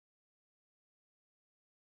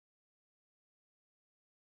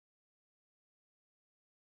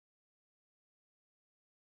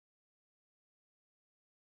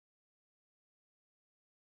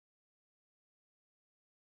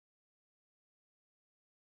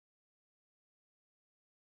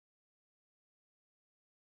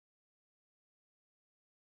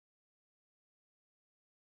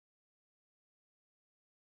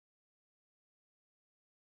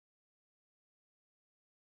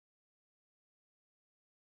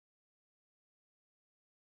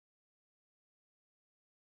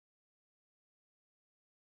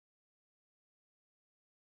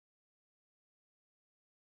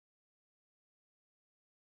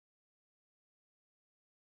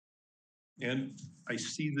And I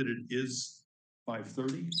see that it is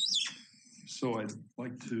 5:30. So I'd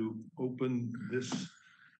like to open this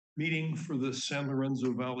meeting for the San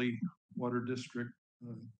Lorenzo Valley Water District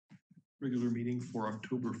regular meeting for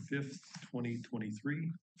October 5th,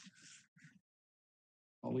 2023.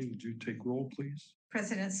 Holly, would you take roll, please?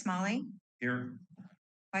 President Smalley. Here.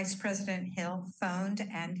 Vice President Hill phoned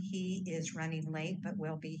and he is running late, but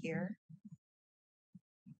will be here.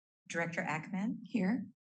 Director Ackman. Here.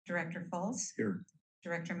 Director Fultz. Here.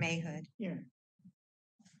 Director Mayhood. Here.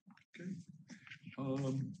 Okay.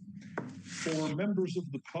 For members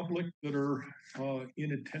of the public that are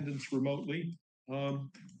in attendance remotely,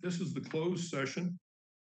 this is the closed session,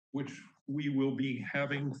 which we will be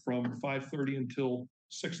having from 5:30 until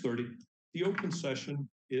 6:30. The open session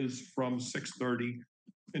is from 6:30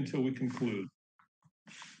 until we conclude.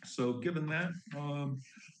 So given that,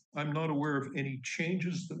 I'm not aware of any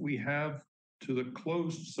changes that we have to the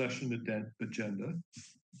closed session agenda.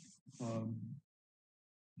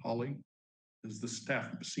 Holly, is the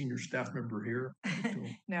senior staff member here?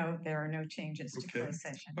 No, there are no changes to closed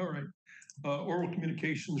session. All right. Oral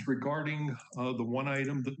communications regarding the one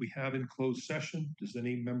item that we have in closed session. Does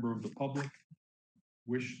any member of the public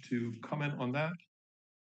wish to comment on that?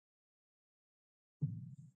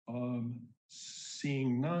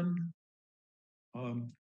 Seeing none,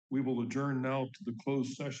 we will adjourn now to the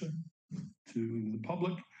closed session. To the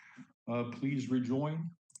public, please rejoin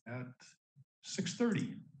at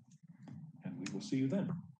 6:30, and we will see you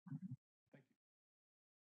then.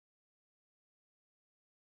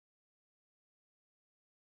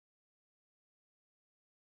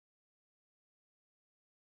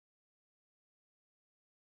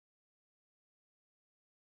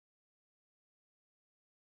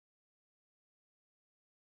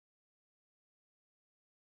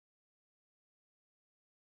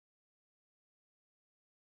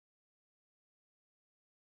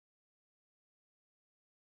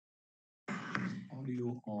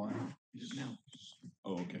 Audio on. No.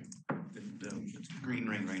 Oh, okay. It's green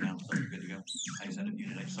ring right now, so you're good to go. I just had it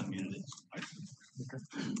muted. I just unmuted it. Okay.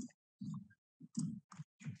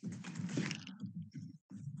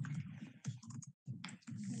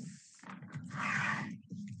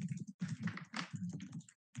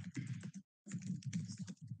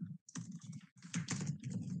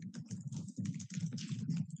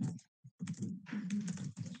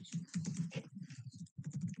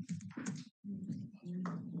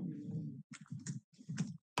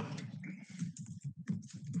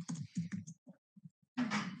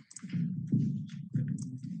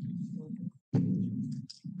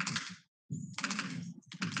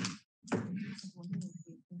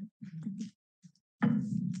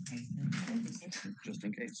 Just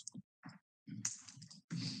in case.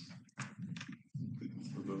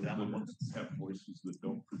 For those that have voices that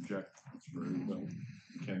don't project, it's very well.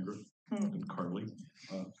 Kendra and Carly.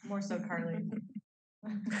 More so Carly.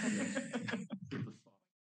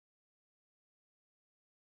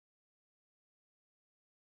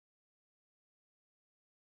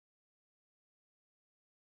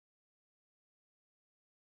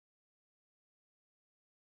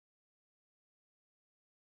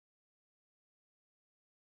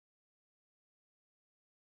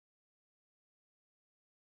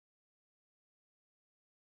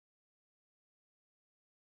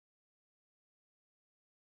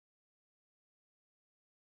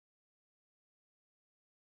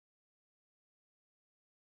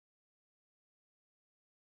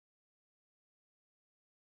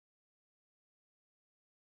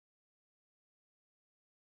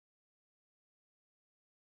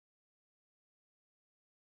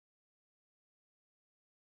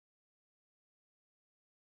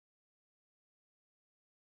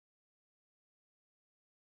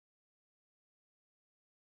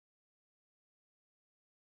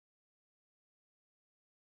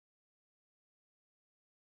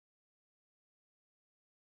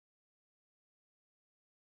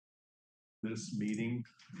 This meeting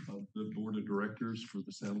of the Board of Directors for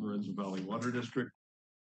the San Lorenzo Valley Water District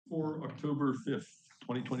for October 5th,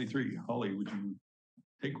 2023. Holly, would you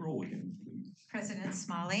take roll again, please? President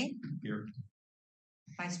Smalley. Here.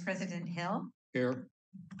 Vice President Hill. Here.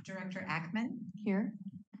 Director Ackman. Here.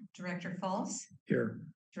 Director Fultz. Here.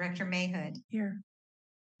 Director Mayhood. Here.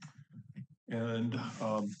 And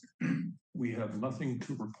we have nothing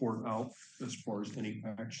to report out as far as any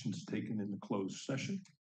actions taken in the closed session.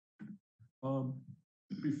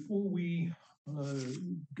 Before we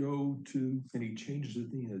go to any changes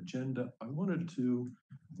in the agenda, I wanted to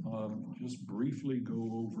just briefly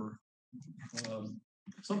go over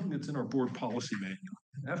something that's in our board policy manual.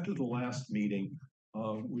 After the last meeting,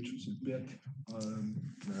 which was a bit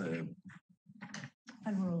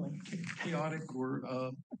Unruly. chaotic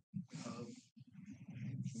or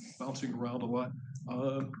bouncing around a lot.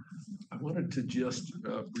 I wanted to just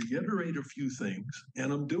reiterate a few things,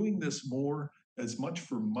 and I'm doing this more as much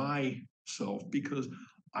for myself because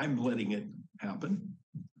I'm letting it happen.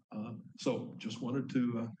 So just wanted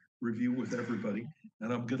to review with everybody,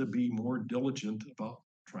 and I'm going to be more diligent about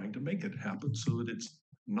trying to make it happen so that it's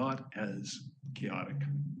not as chaotic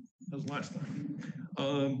as last time.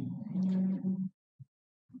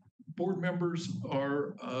 Board members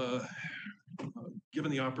are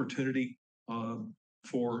given the opportunity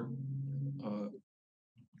for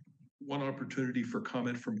one opportunity for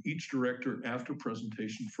comment from each director after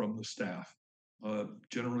presentation from the staff.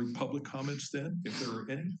 Generally public comments then, if there are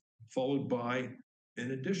any, followed by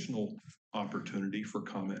an additional opportunity for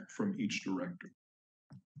comment from each director.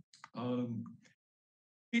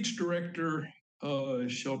 Each director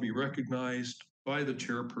shall be recognized by the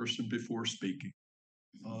chairperson before speaking.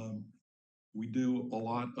 We do a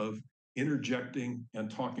lot of interjecting and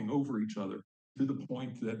talking over each other to the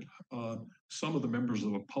point that some of the members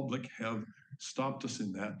of the public have stopped us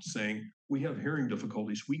in that, saying, we have hearing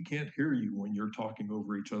difficulties. We can't hear you when you're talking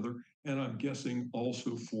over each other. And I'm guessing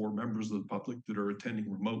also for members of the public that are attending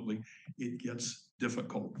remotely, it gets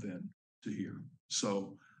difficult then to hear.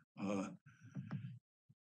 So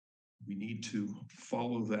we need to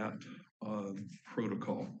follow that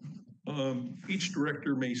protocol. Each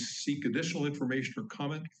director may seek additional information or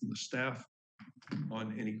comment from the staff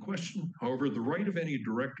on any question. However, the right of any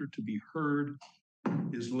director to be heard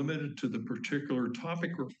is limited to the particular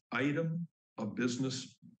topic or item of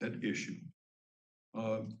business at issue.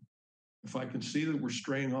 If I can see that we're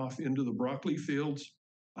straying off into the broccoli fields,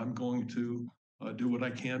 I'm going to do what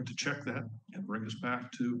I can to check that and bring us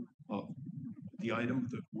back to the item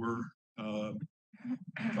that we're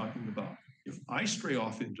talking about. If I stray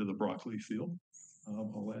off into the broccoli field,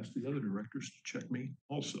 I'll ask the other directors to check me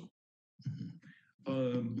also.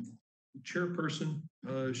 Chairperson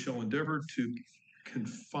shall endeavor to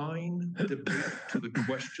confine debate to the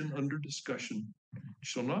question under discussion,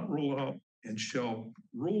 shall not roll out and shall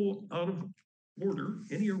roll out of order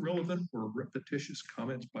any irrelevant or repetitious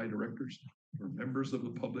comments by directors or members of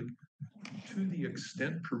the public to the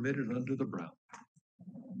extent permitted under the Brown.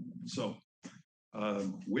 So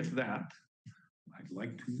with that, I'd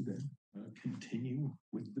like to then continue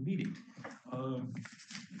with the meeting.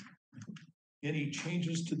 Any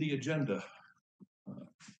changes to the agenda?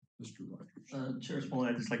 Mr. Rogers. Chair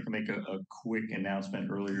Smollett, I'd just like to make a quick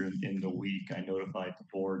announcement. Earlier in the week, I notified the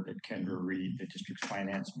board that Kendra Reed, the district's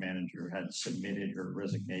finance manager, had submitted her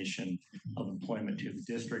resignation of employment to the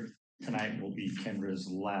district. Tonight will be Kendra's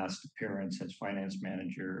last appearance as finance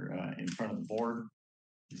manager in front of the board.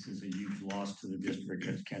 This is a huge loss to the district,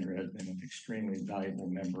 as Kendra has been an extremely valuable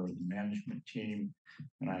member of the management team,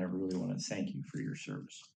 and I really want to thank you for your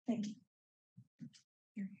service. Thank you.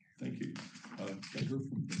 Thank you. Kendra,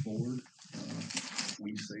 from the board,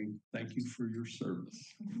 we say thank you for your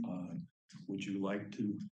service. Would you like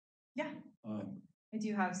to? Yeah, I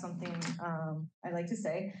do have something I'd like to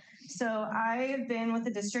say. So I've been with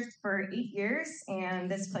the district for 8 years, and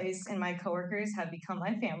this place and my coworkers have become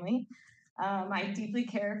my family. I deeply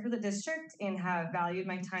care for the district and have valued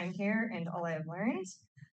my time here and all I have learned.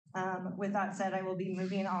 With that said, I will be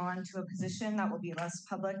moving on to a position that will be less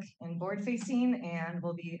public and board facing and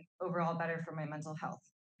will be overall better for my mental health.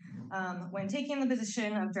 When taking the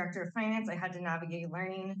position of Director of Finance, I had to navigate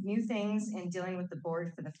learning new things and dealing with the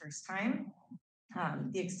board for the first time.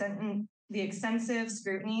 The extensive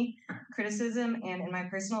scrutiny, criticism, and in my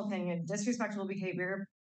personal opinion, disrespectful behavior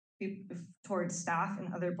towards staff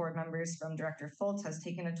and other board members from Director Fultz has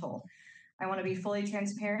taken a toll. I want to be fully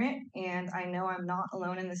transparent, and I know I'm not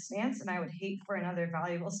alone in this stance, and I would hate for another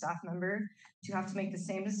valuable staff member to have to make the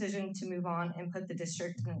same decision to move on and put the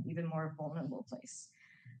district in an even more vulnerable place.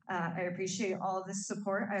 I appreciate all of this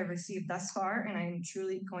support I have received thus far, and I am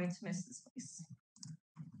truly going to miss this place.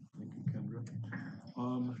 Thank you, Kendra.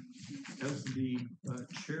 As the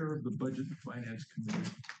chair of the Budget and Finance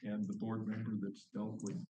Committee and the board member that's dealt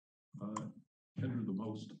with Kendra the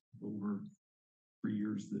most over 3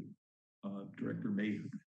 years that Director May have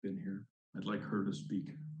been here, I'd like her to speak.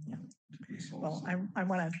 Yeah. To this also. Well, I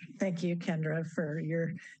want to thank you, Kendra, for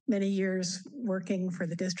your many years working for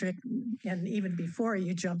the district, and even before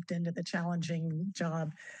you jumped into the challenging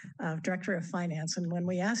job of Director of Finance. And when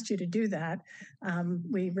we asked you to do that,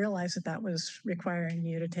 we realized that that was requiring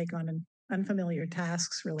you to take on unfamiliar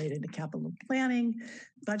tasks related to capital planning,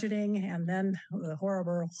 budgeting, and then the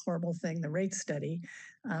horrible thing, the rate study.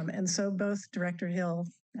 And so both Director Hill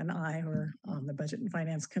and I, who are on the Budget and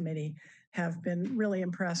Finance Committee, have been really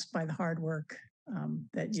impressed by the hard work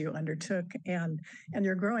that you undertook and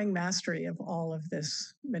your growing mastery of all of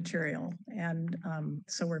this material. And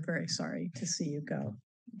so we're very sorry to see you go.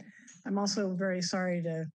 I'm also very sorry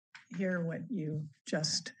to hear what you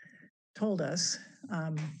just told us.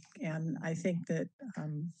 And I think that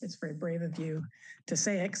it's very brave of you to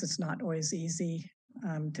say it, because it's not always easy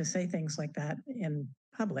to say things like that in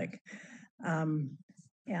public.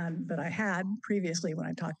 But I had previously, when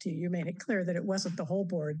I talked to you, you made it clear that it wasn't the whole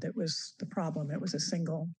board that was the problem. It was a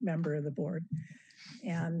single member of the board.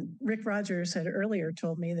 And Rick Rogers had earlier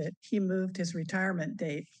told me that he moved his retirement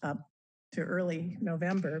date up to early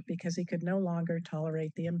November because he could no longer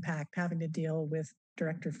tolerate the impact having to deal with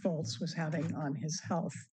Director Foltz was having on his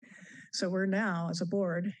health. So we're now, as a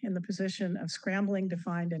board, in the position of scrambling to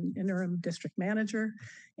find an interim district manager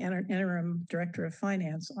and an interim director of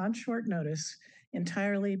finance on short notice,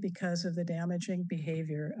 entirely because of the damaging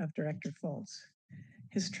behavior of Director Foltz.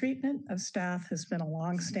 His treatment of staff has been a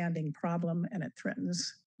long-standing problem, and it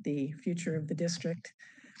threatens the future of the district.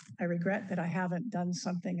 I regret that I haven't done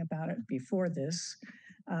something about it before this,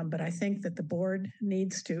 but I think that the board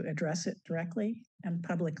needs to address it directly and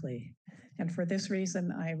publicly. And for this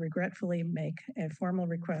reason, I regretfully make a formal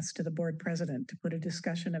request to the board president to put a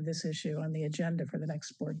discussion of this issue on the agenda for the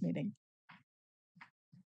next board meeting.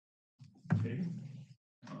 Okay,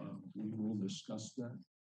 we will discuss that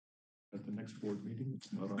at the next board meeting.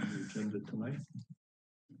 It's not on the agenda tonight,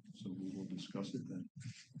 so we will discuss it then.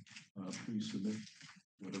 Please submit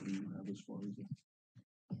whatever you have as far as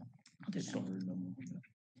the summary number.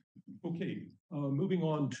 Okay, moving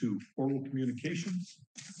on to oral communications.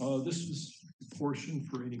 This is a portion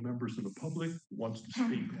for any members of the public who wants to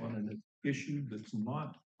speak on an issue that's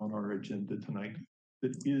not on our agenda tonight,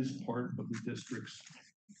 that is part of the district's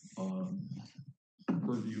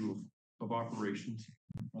purview of operations.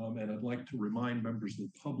 And I'd like to remind members of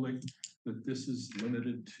the public that this is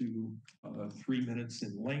limited to 3 minutes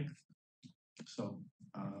in length. So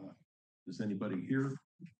does anybody here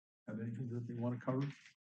have anything that they want to cover?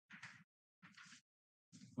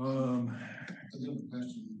 I have a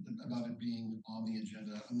question about it being on the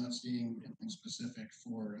agenda. I'm not seeing anything specific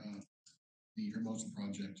for the Hermosa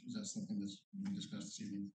project. Is that something that's being discussed this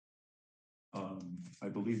evening? I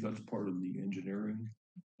believe that's part of the engineering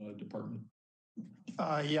department.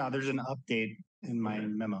 Yeah, there's an update in my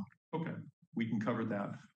memo. Okay, we can cover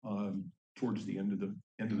that towards the end of the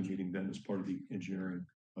meeting. Then, as part of the engineering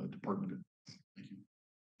department. Thank you.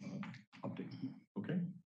 Update. Okay.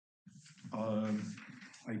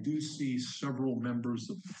 I do see several members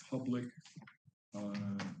of the public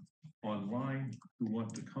online who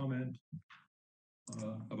want to comment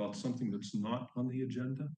about something that's not on the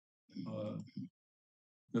agenda.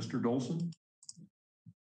 Mr. Dolson.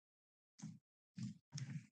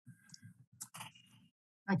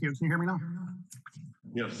 Thank you. Can you hear me now?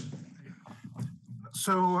 Yes.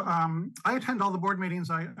 So I attend all the board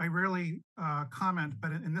meetings. I rarely comment,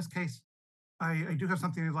 but in this case, I do have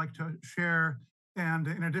something I'd like to share. And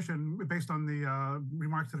in addition, based on the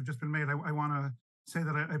remarks that have just been made, I want to say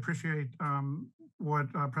that I appreciate what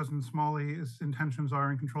President Smalley's intentions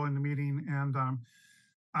are in controlling the meeting. And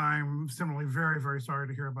I'm similarly very, very sorry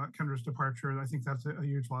to hear about Kendra's departure. I think that's a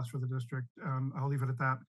huge loss for the district. I'll leave it at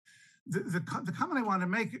that. The comment I want to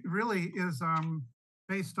make really is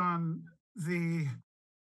based on the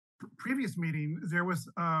previous meeting. There was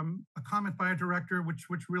a comment by a director which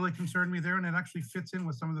really concerned me there, and it actually fits in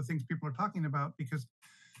with some of the things people are talking about, because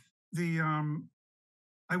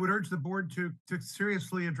I would urge the board to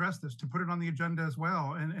seriously address this, to put it on the agenda as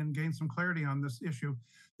well, and gain some clarity on this issue.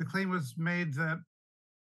 The claim was made that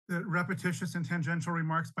repetitious and tangential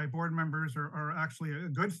remarks by board members are actually a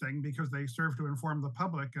good thing because they serve to inform the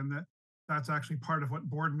public, and that's actually part of what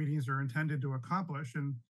board meetings are intended to accomplish.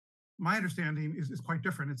 And my understanding is quite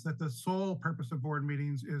different. It's that the sole purpose of board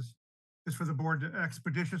meetings is for the board to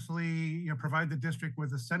expeditiously provide the district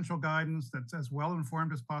with essential guidance that's as well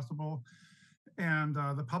informed as possible. And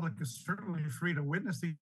the public is certainly free to witness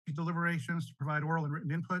these deliberations, to provide oral and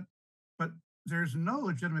written input, but there's no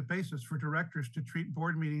legitimate basis for directors to treat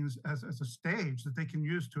board meetings as a stage that they can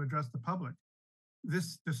use to address the public.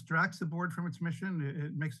 This distracts the board from its mission.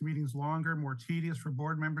 It makes the meetings longer, more tedious for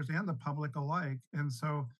board members and the public alike. And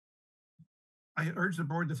so I urge the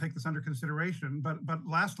board to take this under consideration. But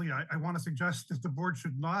lastly, I want to suggest that the board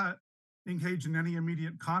should not engage in any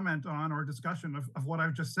immediate comment on or discussion of what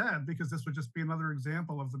I've just said, because this would just be another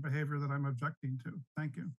example of the behavior that I'm objecting to.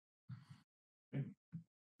 Thank you. Okay.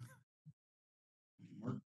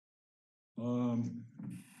 Mark.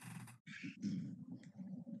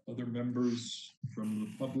 Other members from the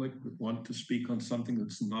public that want to speak on something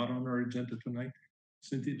that's not on our agenda tonight?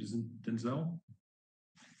 Cynthia Denzel.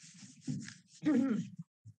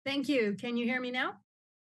 Thank you. Can you hear me now?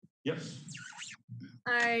 Yes.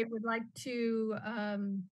 I would like to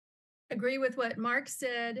agree with what Mark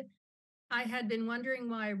said. I had been wondering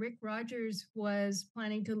why Rick Rogers was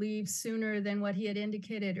planning to leave sooner than what he had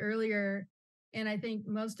indicated earlier. And I think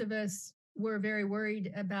most of us were very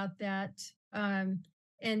worried about that.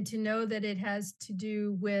 And to know that it has to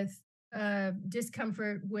do with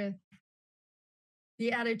discomfort with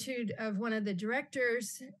the attitude of one of the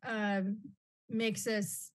directors makes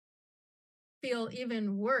us feel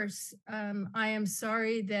even worse. I am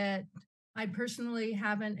sorry that I personally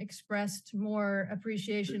haven't expressed more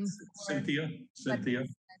appreciation. Cynthia.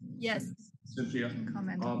 Yes. Cynthia,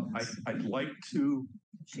 I'd like to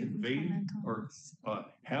convey or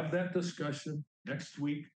have that discussion next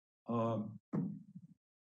week.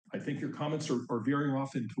 I think your comments are veering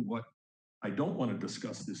off into what I don't want to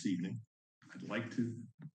discuss this evening. I'd like to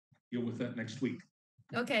deal with that next week.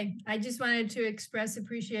 Okay, I just wanted to express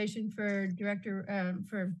appreciation for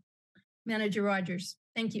for Manager Rogers.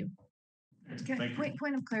 Thank you.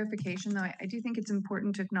 Point of clarification, though, I do think it's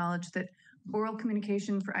important to acknowledge that oral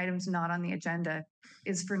communication for items not on the agenda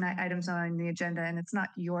is for items not on the agenda, and it's not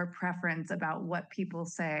your preference about what people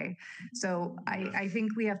say. So I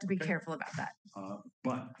think we have to be careful about that.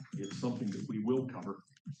 But it's something that we will cover.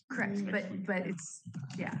 Correct, but it's,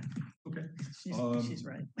 yeah. Okay. She's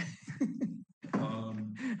right.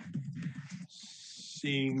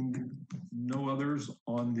 Seeing no others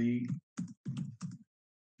on the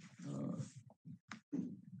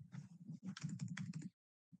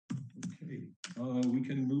okay, we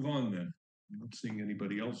can move on then. I'm not seeing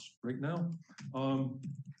anybody else right now.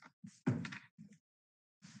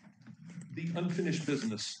 The unfinished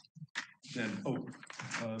business then.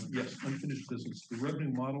 Yes, unfinished business. The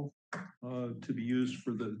revenue model to be used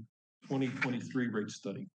for the 2023 rate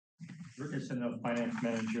study. Rick, the finance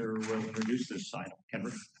manager will introduce this item.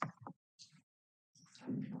 Kendrick.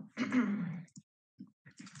 Let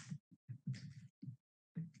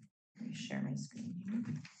me share my screen.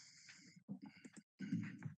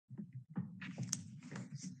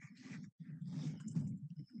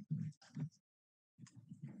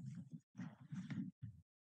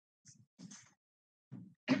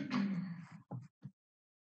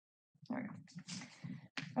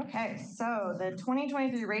 Okay, so the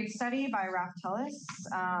 2023 rate study by Raftellus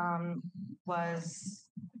was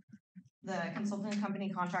the consultant company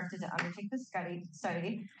contracted to undertake the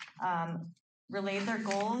study, relayed their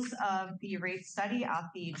goals of the rate study at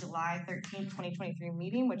the July 13th, 2023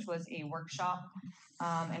 meeting, which was a workshop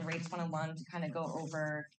and Rates 101 to kind of go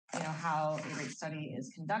over, how a rate study is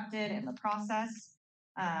conducted and the process.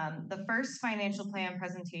 The first financial plan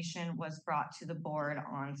presentation was brought to the board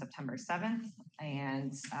on September 7th,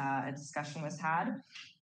 and a discussion was had.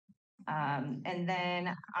 And then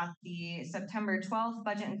at the September 12th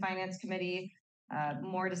Budget and Finance Committee,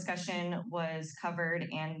 more discussion was covered,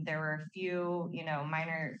 and there were a few,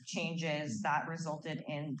 minor changes that resulted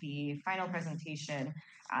in the final presentation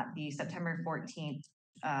at the September 14th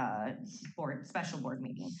special board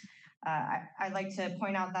meeting. I'd like to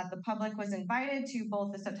point out that the public was invited to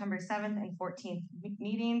both the September 7th and 14th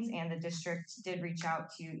meetings, and the district did reach out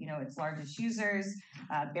to, its largest users,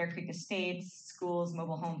 Bear Creek Estates, schools,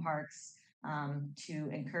 mobile home parks, to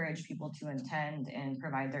encourage people to attend and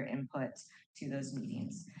provide their input to those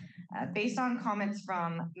meetings. Based on comments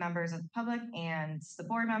from members of the public and the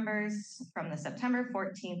board members from the September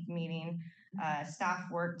 14th meeting, staff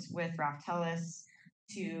worked with Raftellus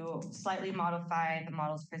to slightly modify the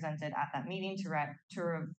models presented at that meeting to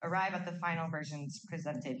arrive at the final versions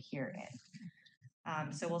presented herein.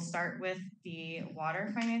 So we'll start with the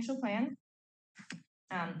water financial plan.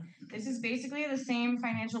 This is basically the same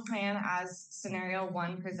financial plan as scenario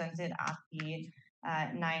 1 presented at the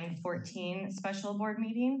 9/14 special board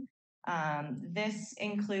meeting. This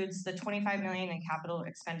includes the $25 million in capital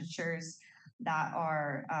expenditures that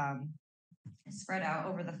are spread out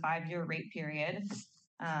over the 5-year rate period.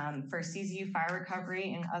 For CZU fire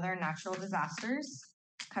recovery and other natural disasters,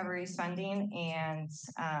 recovery spending, and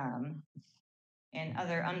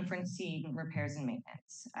other unforeseen repairs and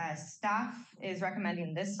maintenance. Staff is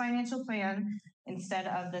recommending this financial plan instead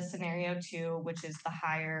of the scenario 2, which is the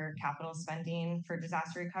higher capital spending for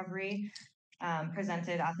disaster recovery,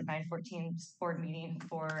 presented at the 9/14 board meeting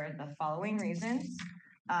for the following reasons.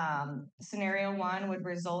 Scenario 1 would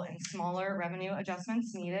result in smaller revenue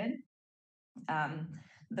adjustments needed.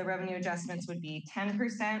 The revenue adjustments would be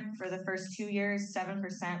 10% for the first 2 years,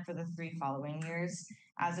 7% for the 3 following years,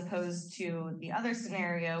 as opposed to the other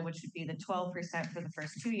scenario, which would be the 12% for the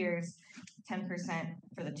first 2 years, 10%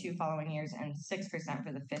 for the 2 following years, and 6%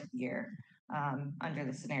 for the 5th year under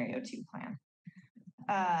the scenario 2 plan.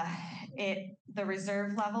 The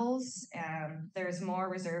reserve levels, there's more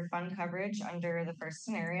reserve fund coverage under the first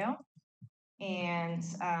scenario, and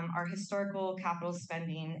our historical capital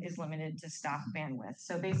spending is limited to staff bandwidth.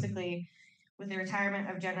 So basically, with the retirement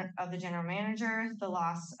of the general manager, the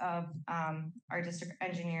loss of our district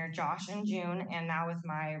engineer Josh in June, and now with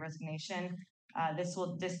my resignation, this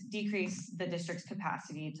will decrease the district's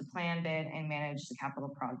capacity to plan, bid, and manage the capital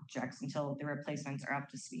projects until the replacements are up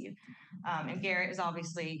to speed. And Garrett is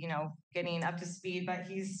obviously, getting up to speed, but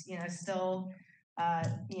he's, still,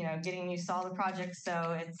 getting used to all the projects.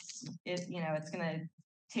 So it's going to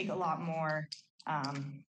take a lot more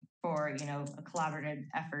for, a collaborative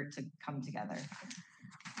effort to come together.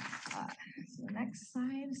 So the next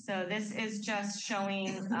slide. So this is just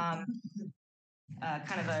showing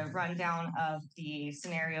kind of a rundown of the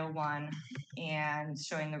scenario 1 and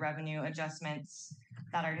showing the revenue adjustments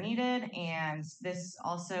that are needed. And this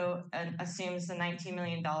also assumes the $19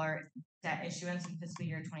 million debt issuance in fiscal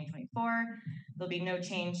year 2024. There'll be no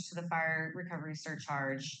change to the fire recovery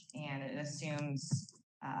surcharge, and it assumes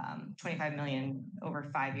 $25 million over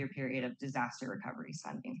a 5-year period of disaster recovery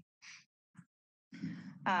spending.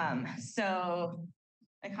 So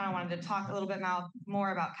I kind of wanted to talk a little bit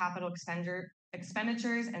more about capital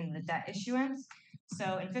expenditures and the debt issuance.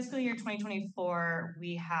 So in fiscal year 2024,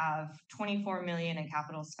 we have $24 million in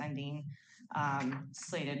capital spending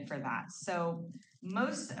slated for that. So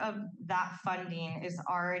most of that funding is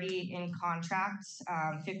already in contracts,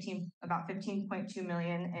 about $15.2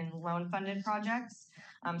 million in loan funded projects.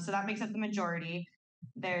 So that makes up the majority.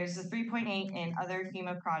 There's a 3.8 in other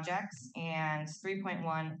FEMA projects and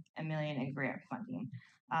 3.1 million in grant funding.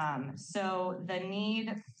 So the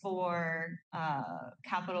need for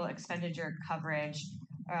capital expenditure coverage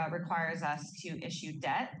requires us to issue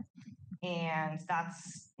debt, and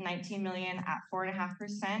that's $19 million at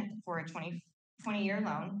 4.5% for a 20-year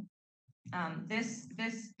loan. This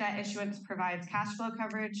debt issuance provides cash flow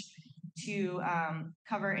coverage to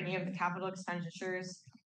cover any of the capital expenditures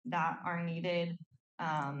that are needed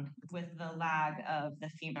with the lag of the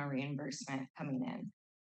FEMA reimbursement coming in.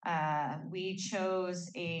 We chose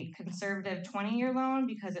a conservative 20-year loan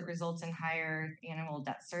because it results in higher annual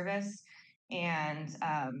debt service, and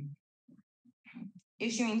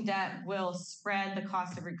issuing debt will spread the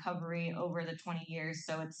cost of recovery over the 20 years.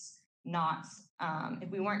 So it's not, if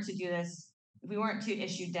we weren't to do this, if we weren't to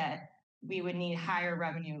issue debt, we would need higher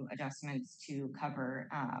revenue adjustments to cover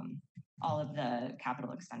all of the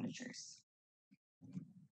capital expenditures.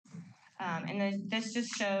 And then this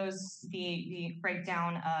just shows the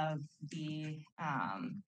breakdown of the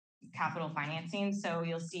capital financing. So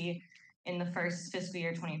you'll see in the first fiscal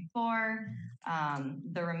year 24,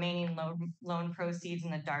 the remaining loan proceeds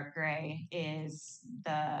in the dark gray is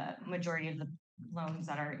the majority of the loans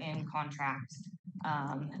that are in contract.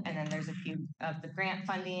 And then there's a few of the grant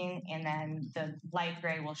funding, and then the light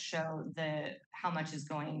gray will show how much is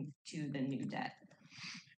going to the new debt.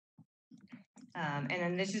 And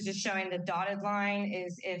then this is just showing the dotted line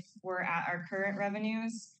is if we're at our current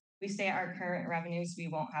revenues, we stay at our current revenues, we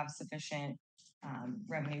won't have sufficient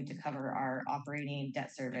revenue to cover our operating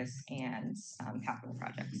debt service and capital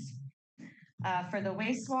projects. For the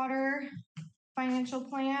wastewater financial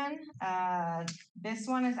plan, this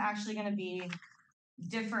one is actually going to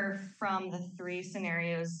differ from the 3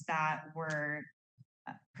 scenarios that were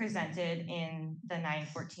presented in the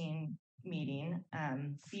 9/14 meeting.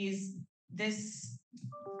 This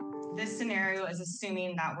scenario is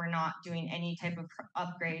assuming that we're not doing any type of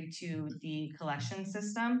upgrade to the collection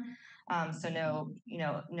system. So no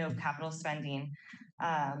capital spending.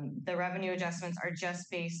 The revenue adjustments are just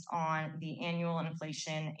based on the annual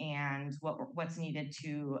inflation and what's needed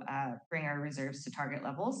to bring our reserves to target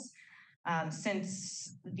levels.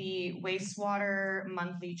 Since the wastewater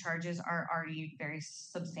monthly charges are already very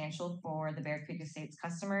substantial for the Bear Creek Estates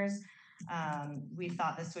customers, we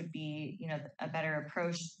thought this would be, a better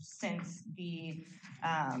approach since the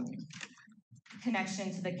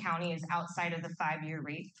connection to the county is outside of the 5-year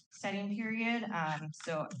rate setting period.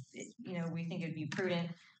 So, we think it'd be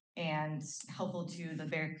prudent and helpful to the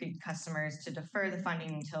Bear Creek customers to defer the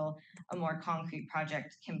funding until a more concrete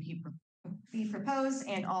project can be proposed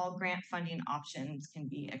and all grant funding options can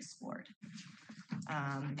be explored.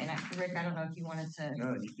 And Rick, I don't know if you wanted to.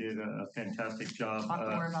 No, you did a fantastic job. Talk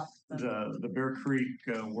more about the Bear Creek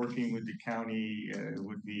working with the county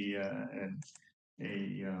would be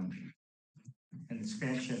an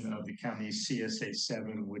expansion of the county's CSA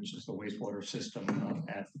 7, which is the wastewater system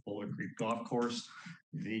at the Boulder Creek Golf Course.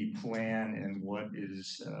 The plan and what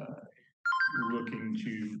is looking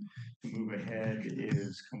to move ahead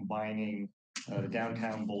is combining the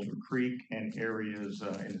downtown Boulder Creek and areas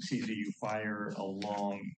in the CZU fire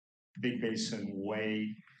along Big Basin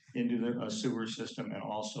Way into the sewer system, and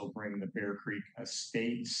also bring the Bear Creek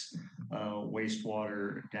Estates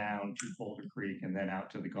wastewater down to Boulder Creek and then out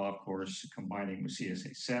to the golf course, combining with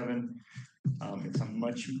CSA 7. It's a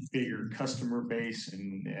much bigger customer base,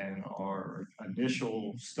 and our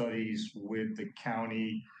initial studies with the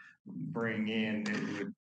county bring in, it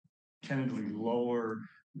would tentatively lower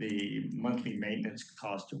the monthly maintenance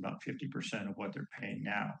cost to about 50% of what they're paying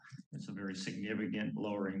now. It's a very significant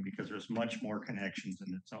lowering because there's much more connections,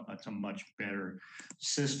 and it's a much better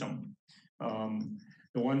system.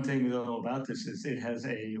 The one thing though about this is it has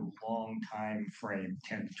a long time frame,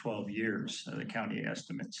 10 to 12 years, the county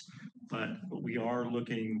estimates. But we are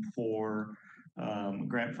looking for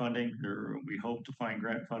grant funding, or we hope to find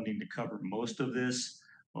grant funding to cover most of this.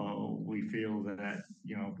 We feel that,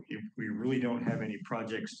 you know, if we really don't have any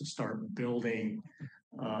projects to start building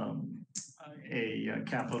a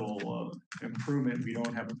capital improvement, we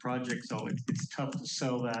don't have a project, so it's tough to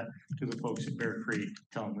sell that to the folks at Bear Creek,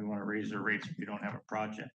 tell them we want to raise their rates if we don't have a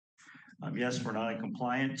project. Yes, we're not in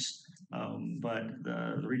compliance, but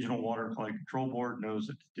the Regional Water Quality Control Board knows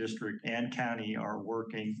that the district and county are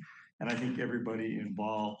working. And I think everybody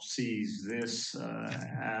involved sees this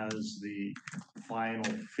as the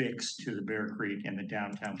final fix to the Bear Creek and the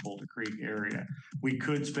downtown Boulder Creek area. We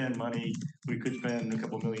could spend money, we could spend a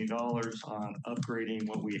couple $1 million on upgrading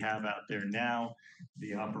what we have out there now.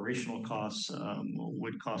 The operational costs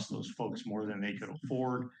would cost those folks more than they could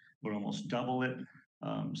afford, would almost double it.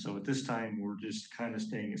 So at this time, we're just kind of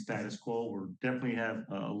staying at status quo. We're definitely have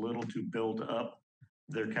a little to build up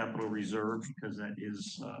their capital reserve, because that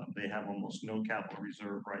is, they have almost no capital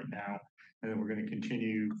reserve right now. And then we're going to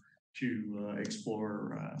continue to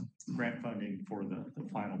explore grant funding for the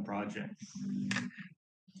final project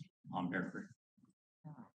on Bear Creek.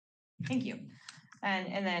 Thank you.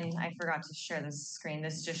 And then I forgot to share this screen.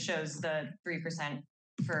 This just shows the 3%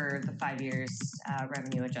 for the 5 years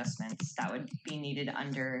revenue adjustments that would be needed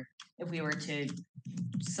under if we were to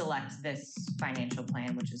select this financial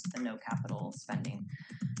plan, which is the no capital spending.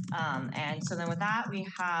 And so then with that, we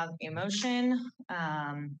have a motion,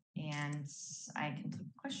 and I can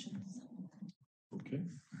take questions. Okay,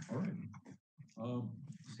 all right.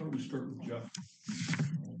 So we start with Jeff.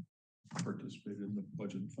 Participated in the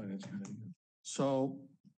Budget and Finance Committee. So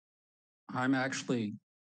I'm actually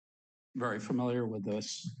very familiar with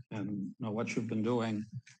this and know what you've been doing,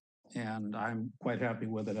 and I'm quite happy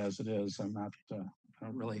with it as it is. I'm not, I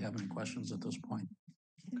don't really have any questions at this point.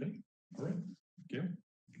 Okay, all right, Gail?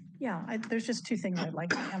 Yeah, there's just two things I'd like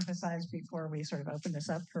to emphasize before we sort of open this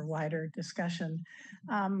up for wider discussion.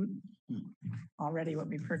 Already what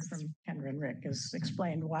we've heard from Kendra and Rick has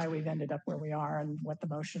explained why we've ended up where we are and what the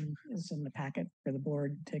motion is in the packet for the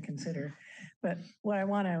board to consider. But what I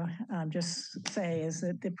want to just say is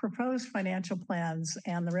that the proposed financial plans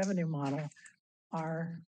and the revenue model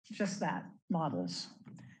are just that, models.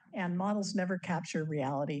 And models never capture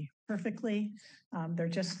reality perfectly. They're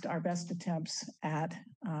just our best attempts at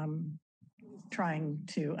trying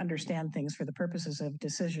to understand things for the purposes of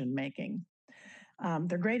decision making.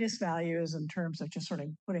 Their greatest value is in terms of just sort of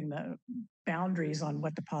putting the boundaries on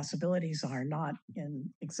what the possibilities are, not in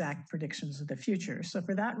exact predictions of the future. So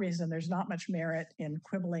for that reason, there's not much merit in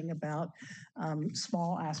quibbling about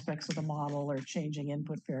small aspects of the model or changing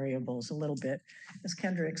input variables a little bit. As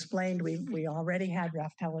Kendra explained, we already had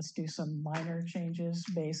Raftellus do some minor changes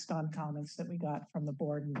based on comments that we got from the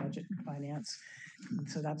board and Budget and Finance. And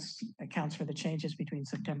so that accounts for the changes between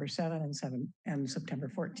September 7th and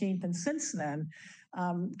September 14th. And since then,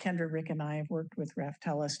 Kendra, Rick, and I have worked with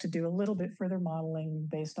Raftellus to do a little bit further modeling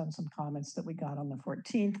based on some comments that we got on the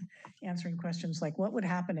 14th, answering questions like what would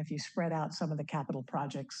happen if you spread out some of the capital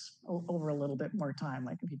projects over a little bit more time,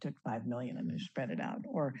 like if you took $5 million and you spread it out,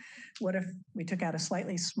 or what if we took out a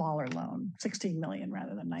slightly smaller loan, 16 million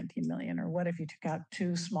rather than 19 million, or what if you took out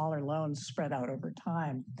 2 smaller loans spread out over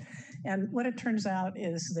time. And what it turns out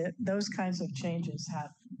is that those kinds of changes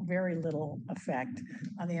have very little effect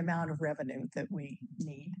on the amount of revenue that we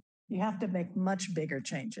need. You have to make much bigger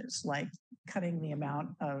changes, like cutting the amount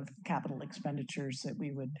of capital expenditures that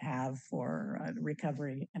we would have for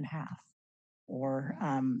recovery in half, or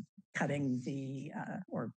cutting the,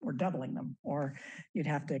 or doubling them, or you'd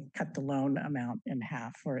have to cut the loan amount in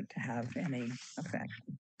half for it to have any effect.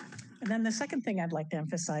 And then the second thing I'd like to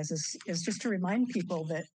emphasize is just to remind people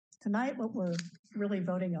that Tonight, what we're really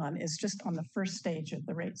voting on is just on the first stage of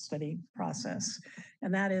the rate study process.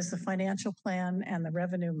 And that is the financial plan and the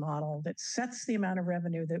revenue model that sets the amount of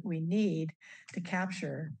revenue that we need to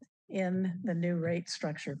capture in the new rate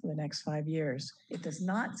structure for the next 5 years. It does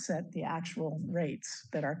not set the actual rates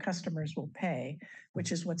that our customers will pay,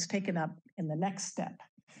 which is what's taken up in the next step.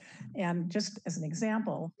 And just as an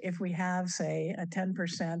example, if we have, say, a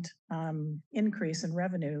 10% increase in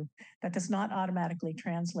revenue, that does not automatically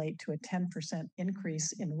translate to a 10%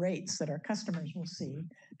 increase in rates that our customers will see.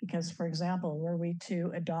 Because, for example, were we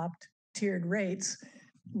to adopt tiered rates,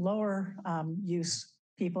 lower use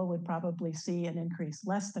people would probably see an increase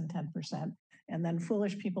less than 10%. And then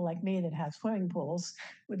foolish people like me that have swimming pools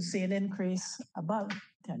would see an increase above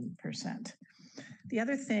 10%. The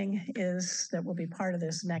other thing is that will be part of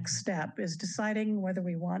this next step is deciding whether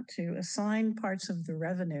we want to assign parts of the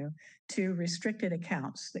revenue to restricted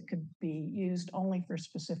accounts that could be used only for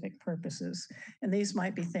specific purposes. And these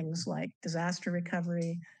might be things like disaster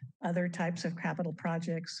recovery, other types of capital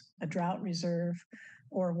projects, a drought reserve,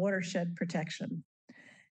 or watershed protection.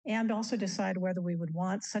 And also decide whether we would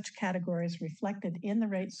want such categories reflected in the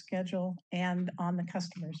rate schedule and on the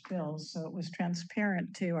customer's bills, so it was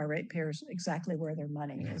transparent to our ratepayers exactly where their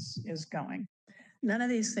money is going. None of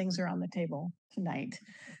these things are on the table tonight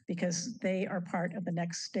because they are part of the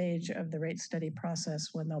next stage of the rate study process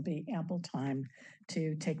when there'll be ample time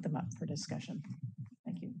to take them up for discussion.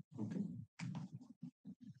 Thank you. Okay.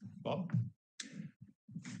 Bob?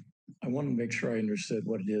 I want to make sure I understood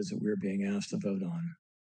what it is that we're being asked to vote on.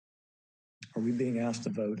 Are we being asked to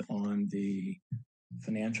vote on the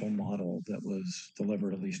financial model that was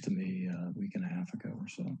delivered, at least to me, a week and a half ago or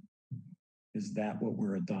so? Is that what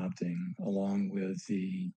we're adopting along with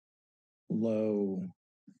the low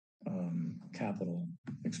capital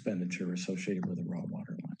expenditure associated with the raw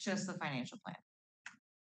water line? Just the financial plan.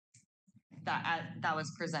 That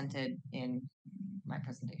was presented in my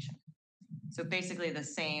presentation. So basically the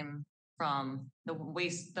same from the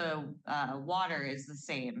water is the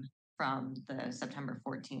same from the September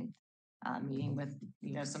 14th meeting with,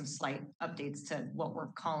 some slight updates to what we're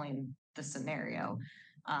calling the scenario.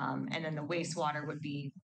 And then the wastewater would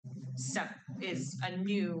be is a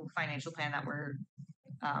new financial plan that we're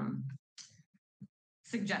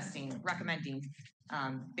recommending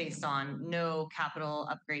based on no capital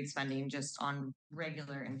upgrade spending, just on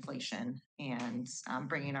regular inflation and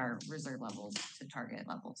bringing our reserve levels to target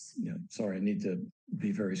levels. Yeah, sorry, I need to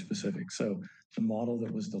be very specific. So the model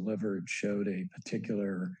that was delivered showed a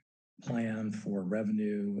particular plan for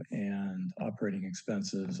revenue and operating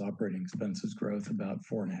expenses growth about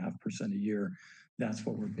 4.5% a year. That's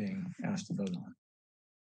what we're being asked to vote on.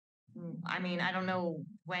 I mean, I don't know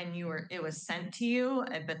when it was sent to you,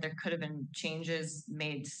 but there could have been changes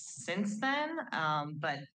made since then.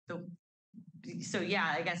 So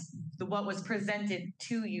yeah, I guess what was presented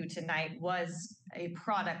to you tonight was a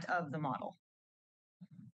product of the model.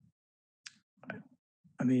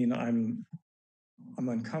 I mean, I'm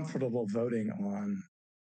uncomfortable voting on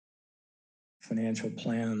financial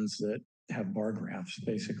plans that have bar graphs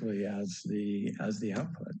basically as the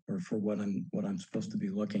output or for what I'm supposed to be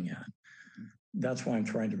looking at. That's why I'm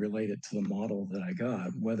trying to relate it to the model that I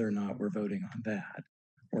got, whether or not we're voting on that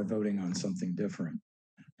or voting on something different.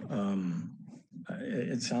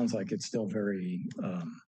 It sounds like it's still very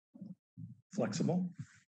flexible.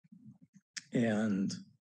 And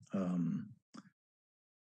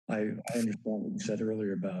I understand what you said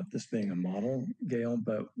earlier about this being a model, Gail,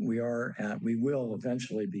 but we will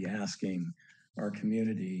eventually be asking our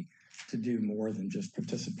community to do more than just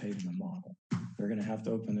participate in the model. They're going to have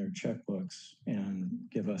to open their checkbooks and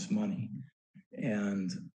give us money.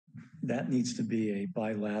 And that needs to be a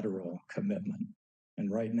bilateral commitment.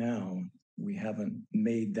 And right now, we haven't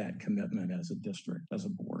made that commitment as a district, as a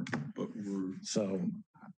board. But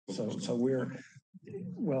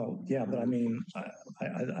well, yeah, but I mean,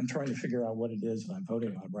 I'm trying to figure out what it is that I'm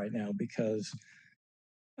voting on right now because,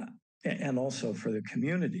 and also for the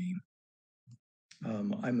community,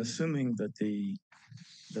 I'm assuming that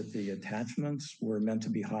the attachments were meant to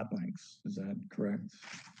be hot links. Is that correct?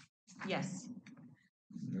 Yes.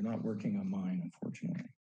 They're not working on mine, unfortunately.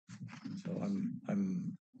 So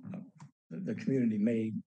the community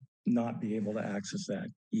may not be able to access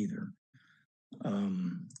that either.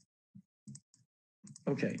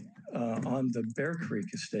 Okay, on the Bear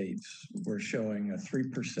Creek estates, we're showing a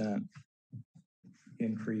 3%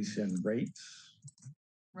 increase in rates.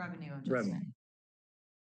 Revenue adjustment.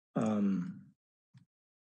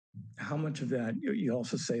 How much of that, you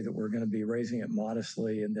also say that we're going to be raising it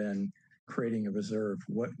modestly and then creating a reserve.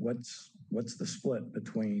 What's the split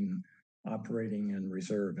between operating and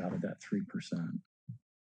reserve out of that 3%?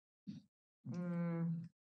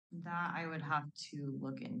 That I would have to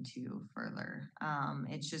look into further.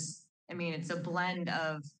 It's just, I mean, it's a blend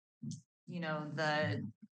of, the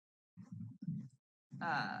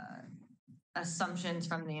assumptions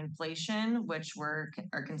from the inflation, which are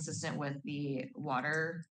consistent with the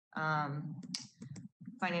water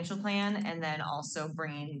financial plan, and then also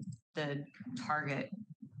bringing the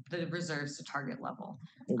reserves to target level.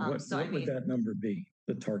 Well, what would that number be,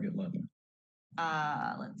 the target level?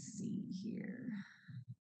 Let's see here.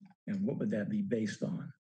 And what would that be based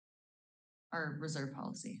on? Our reserve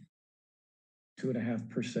policy.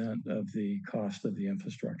 2.5% of the cost of the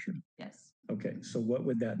infrastructure. Yes. Okay, so what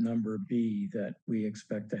would that number be that we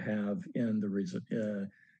expect to have in the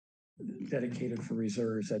dedicated for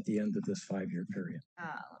reserves at the end of this 5-year period?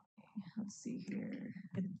 Let's see here.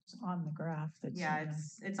 It's on the graph.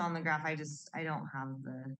 It's on the graph. I don't have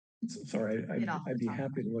the. Sorry, I'd be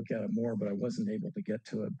happy to look at it more, but I wasn't able to get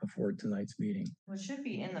to it before tonight's meeting. Well, it should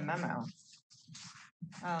be in the memo.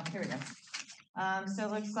 Oh, here we go. So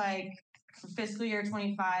it looks like for fiscal year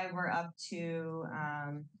 25, we're up to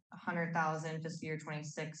 100,000. Fiscal year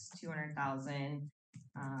 26, 200,000.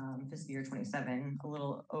 Fiscal year 27, a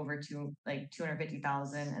little over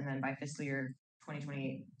 250,000, and then by fiscal year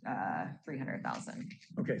 2028, 300,000.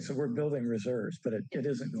 Okay, so we're building reserves, but it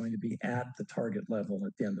isn't going to be at the target level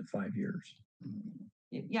at the end of 5 years.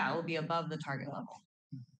 Yeah, it will be above the target level.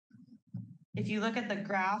 If you look at the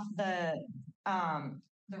graph, the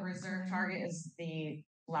reserve target is the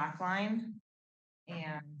black line,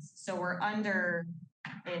 and so we're under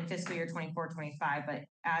in fiscal year 24-25, but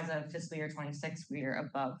as of fiscal year 26, we are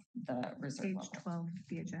above the reserve Page level. 12 of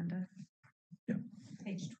the agenda. Yeah.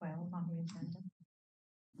 Page 12 on the agenda.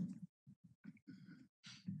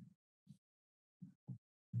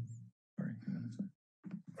 All right.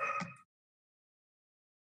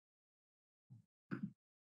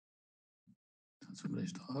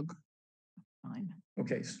 Somebody's dog. Fine.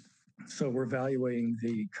 Okay, so we're evaluating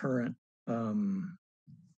the current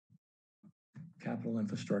capital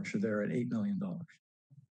infrastructure there at $8 million. Now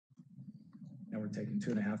we're taking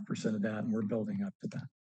 2.5% of that and we're building up to that.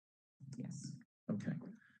 Yes. Okay.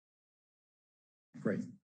 Great.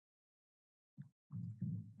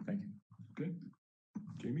 Thank you. Good.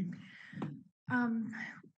 Jamie?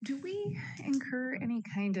 Do we incur any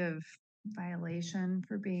kind of violation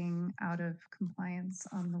for being out of compliance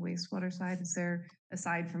on the wastewater side? Is there,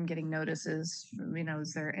 aside from getting notices,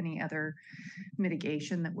 is there any other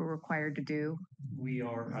mitigation that we're required to do? We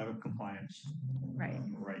are out of compliance right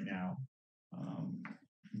now.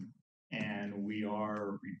 And we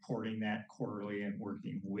are reporting that quarterly and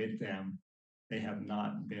working with them. They have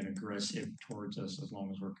not been aggressive towards us as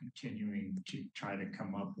long as we're continuing to try to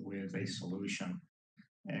come up with a solution.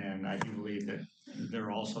 And I do believe that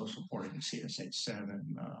they're also supporting the CSH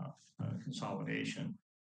 7 consolidation.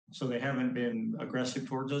 So they haven't been aggressive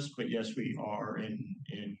towards us, but yes, we are in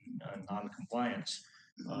non-compliance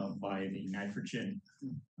by the nitrogen,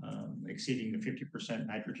 exceeding the 50%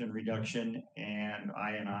 nitrogen reduction and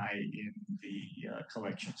I&I in the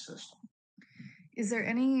collection system. Is there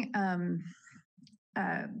any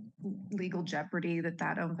legal jeopardy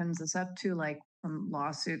that opens us up to, like from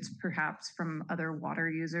lawsuits, perhaps from other water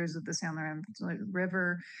users of the San Lorenzo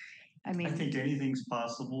River? I mean, I think anything's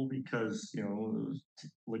possible because,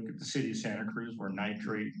 look at the city of Santa Cruz where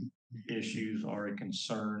nitrate issues are a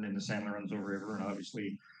concern in the San Lorenzo River. And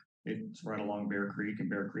obviously it's right along Bear Creek and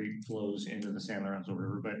Bear Creek flows into the San Lorenzo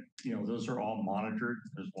River. But, those are all monitored.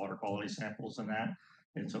 There's water quality samples in that.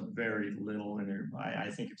 It's a very little, and I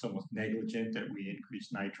think it's almost negligent that we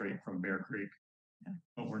increase nitrate from Bear Creek,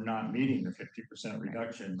 but we're not meeting the 50%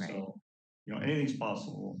 reduction. Right. So, anything's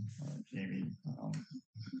possible, Jamie.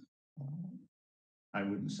 I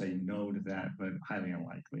wouldn't say no to that, but highly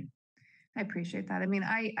unlikely. I appreciate that. I mean,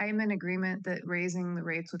 I'm in agreement that raising the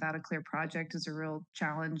rates without a clear project is a real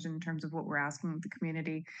challenge in terms of what we're asking of the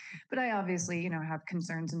community. But I obviously, have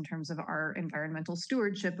concerns in terms of our environmental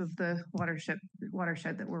stewardship of the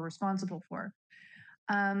watershed that we're responsible for.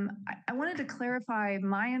 I wanted to clarify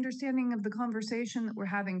my understanding of the conversation that we're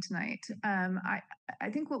having tonight. I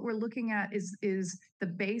think what we're looking at is the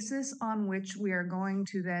basis on which we are going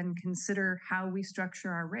to then consider how we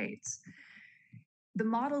structure our rates. The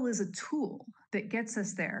model is a tool that gets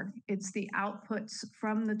us there. It's the outputs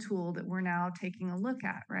from the tool that we're now taking a look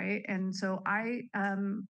at, right? And so I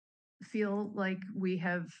feel like we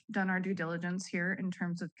have done our due diligence here in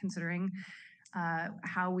terms of considering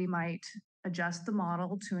how we might adjust the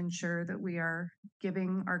model to ensure that we are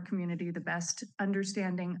giving our community the best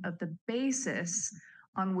understanding of the basis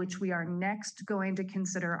on which we are next going to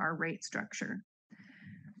consider our rate structure.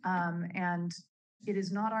 And it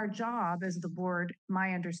is not our job as the board,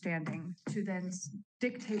 my understanding, to then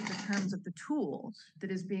dictate the terms of the tool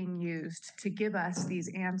that is being used to give us these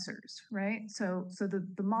answers, right? So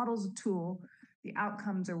the model's a tool, the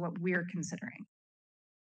outcomes are what we're considering.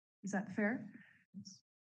 Is that fair?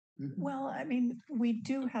 Well, I mean, we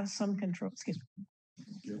do have some control, excuse me.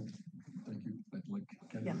 Yeah, thank you. I'd like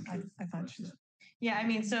Yeah, Kendra I to thought address she that. Yeah, I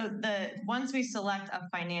mean, so once we select a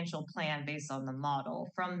financial plan based on the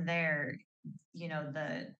model, from there, you know,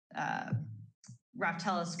 the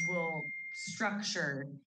Raftellus will structure,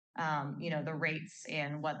 you know, the rates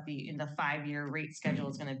and what the 5-year rate schedule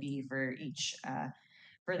is going to be for each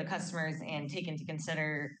for the customers, and take into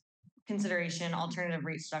consideration alternative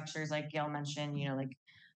rate structures, like Gail mentioned, you know, like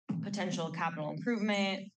potential capital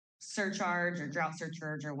improvement, surcharge or drought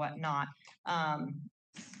surcharge or whatnot.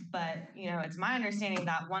 But, you know, it's my understanding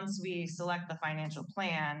that once we select the financial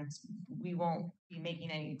plan, we won't be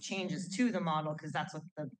making any changes to the model, because that's what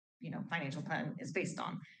the, you know, financial plan is based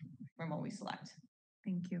on from what we select.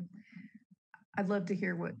 Thank you. I'd love to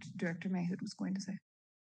hear what Director Mayhood was going to say.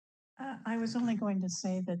 I was only going to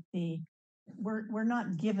say that we're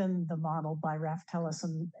not given the model by Raftellus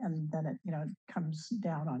and then it, you know, comes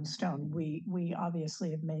down on stone. We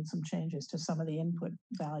obviously have made some changes to some of the input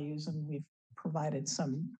values, and we've provided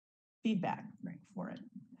some feedback for it.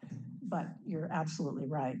 But you're absolutely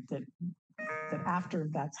right that after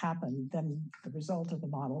that's happened, then the result of the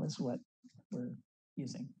model is what we're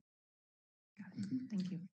using. Thank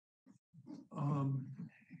you.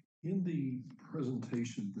 In the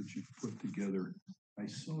presentation that you've put together, I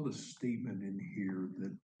saw the statement in here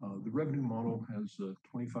that the revenue model has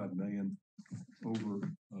 25 million over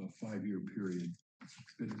a 5-year period,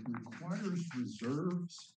 but it requires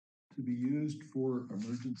reserves to be used for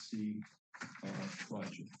emergency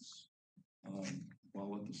projects,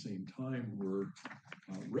 while at the same time we're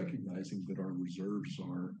recognizing that our reserves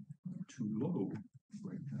are too low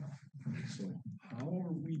right now. So how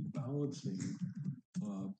are we balancing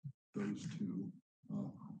those two?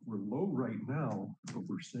 We're low right now, but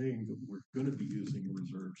we're saying that we're going to be using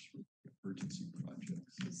reserves for emergency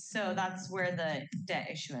projects. So that's where the debt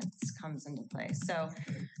issuance comes into play. So,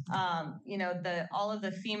 you know, all of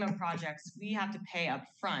the FEMA projects, we have to pay up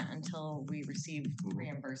front until we receive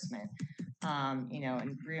reimbursement. You know,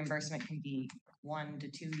 and reimbursement can be 1 to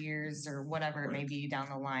 2 years or whatever it may be down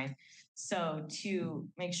the line. So to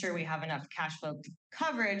make sure we have enough cash flow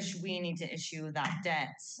coverage, we need to issue that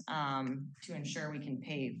debt to ensure we can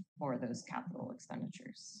pay for those capital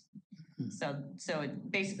expenditures. So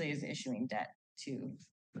it basically is issuing debt to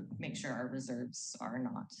make sure our reserves are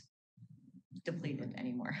not depleted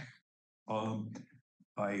anymore.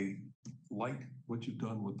 I like what you've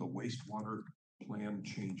done with the wastewater plan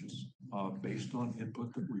changes based on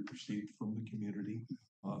input that we received from the community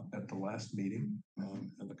at the last meeting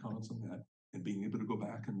and the comments on that, and being able to go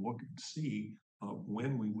back and look and see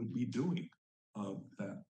when we would be doing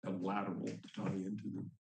that lateral to tie into the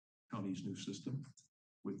county's new system.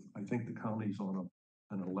 With, I think the county's on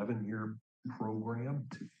an 11-year program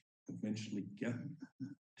to eventually get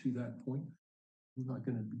to that point. We're not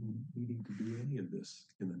going to be needing to do any of this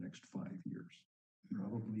in the next 5 years.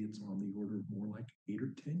 Probably it's on the order of more like 8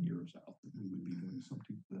 or 10 years out that we would be doing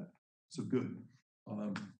something for that. So good.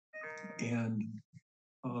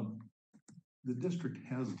 The district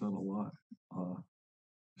has done a lot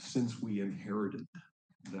since we inherited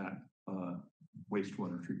that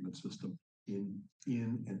wastewater treatment system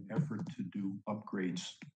in an effort to do upgrades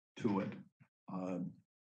to it.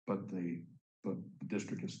 But the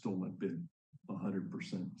district has still not been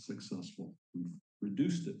 100% successful. We've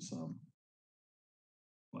reduced it some,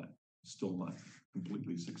 but still not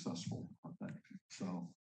completely successful on that. So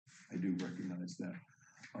I do recognize that.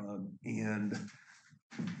 And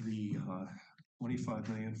the 25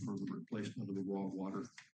 million for the replacement of the raw water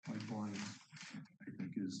pipelines, I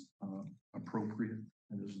think is appropriate,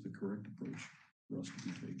 and this is the correct approach for us to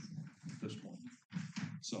be taking at this point.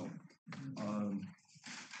 So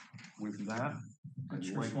with that,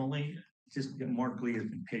 Personally, just Mark Lee has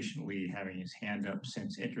been patiently having his hand up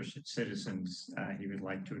since interested citizens. He would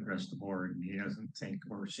like to address the board, and he doesn't think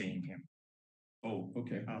we're seeing him. Oh,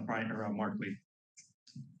 okay. Right around Mark Lee.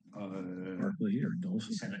 Mark Lee or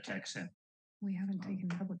Dawson? Send a text in. We haven't taken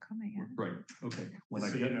public comment yet. Right. Okay. When I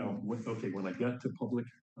get to public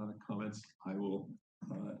comments, I will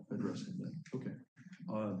address him then. Okay.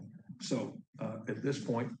 So at this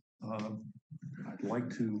point, I'd like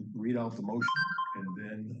to read out the motion and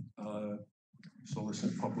then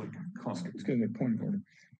solicit public comment. Excuse me, point of order.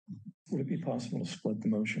 Would it be possible to split the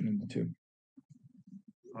motion into two?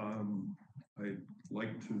 I'd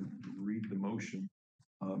like to read the motion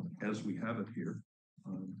as we have it here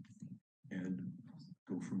and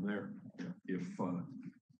go from there. If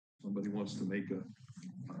somebody wants to make an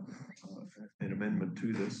amendment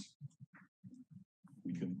to this,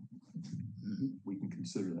 we can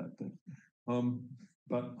consider that then.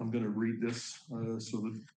 But I'm going to read this so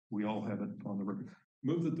that we all have it on the record.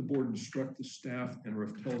 Move that the board instruct the staff and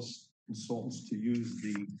Reftelis consultants to use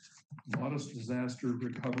the modest disaster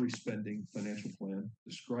recovery spending financial plan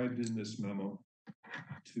described in this memo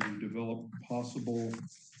to develop possible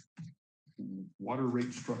water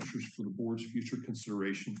rate structures for the board's future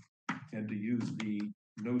consideration and to use the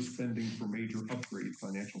no spending for major upgrade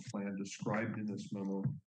financial plan described in this memo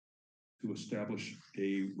to establish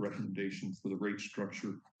a recommendation for the rate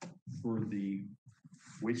structure for the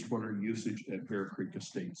wastewater usage at Bear Creek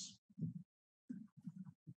Estates.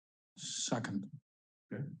 Second.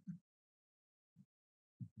 Okay.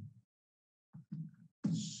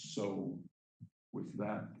 So with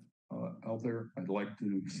that out there, I'd like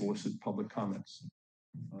to solicit public comments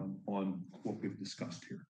on what we've discussed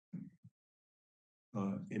here.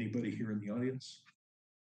 Anybody here in the audience?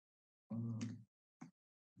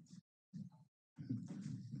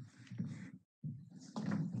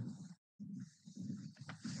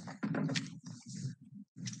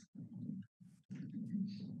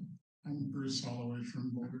 I'm Bruce Holloway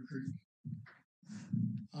from Boulder Creek.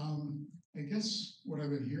 I guess what I've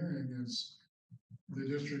been hearing is the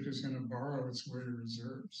district is going to borrow its way to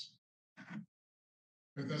reserves.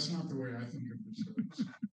 But that's not the way I think of reserves.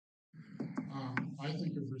 I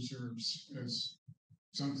think of reserves as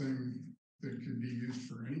something that could be used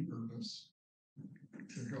for any purpose.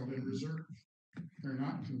 They're held in reserve. They're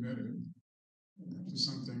not committed to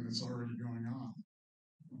something that's already going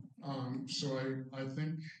on. So I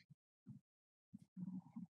think,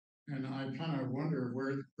 and I kind of wonder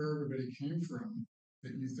where everybody came from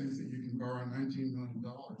that you think that you can borrow $19 million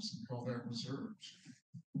and call that reserves.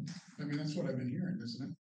 I mean, that's what I've been hearing, isn't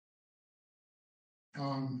it?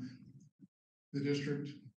 The district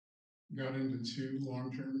got into 2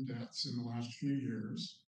 long-term debts in the last few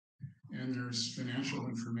years, and there's financial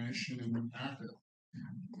information in the packet.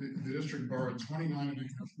 The district borrowed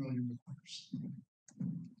 $29.5 million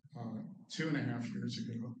 2.5 years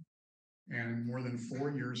ago, and more than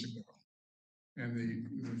 4 years ago. And the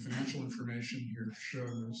financial information here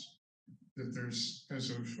shows that there's, as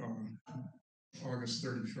of August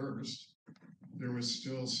 31st, there was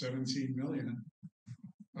still 17 million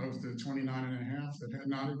of the 29.5 that had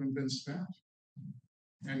not even been spent.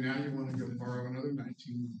 And now you want to go borrow another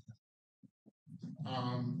 19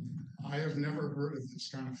 million. I have never heard of this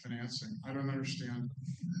kind of financing. I don't understand.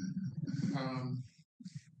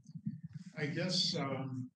 I guess I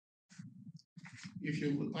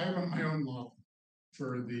have my own model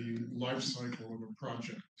for the life cycle of a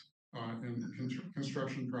project, and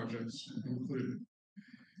construction projects included.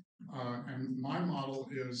 And my model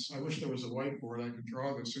is, I wish there was a whiteboard I could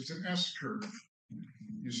draw this. It's an S curve.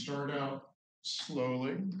 You start out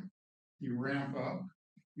slowly, you ramp up,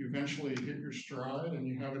 you eventually hit your stride, and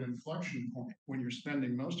you have an inflection point when you're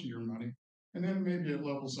spending most of your money. And then maybe it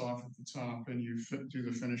levels off at the top and you do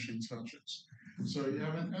the finishing touches. So you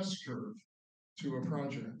have an S curve to a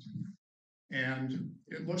project. And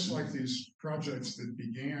it looks like these projects that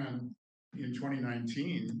began in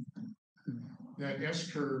 2019, that S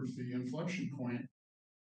curve, the inflection point,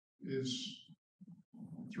 is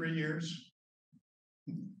 3 years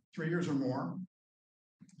or more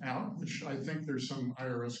out, which I think there's some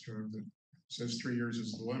IRS code that says 3 years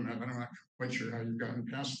is the limit. I'm not quite sure how you've gotten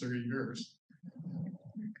past 3 years.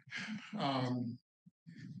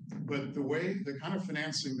 But the kind of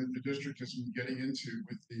financing that the district has been getting into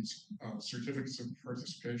with these certificates of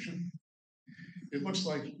participation, it looks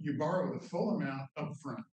like you borrow the full amount up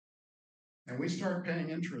front, and we start paying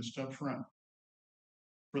interest up front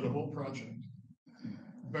for the whole project.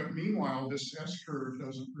 But meanwhile, this S curve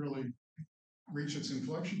doesn't really reach its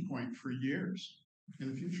inflection point for years in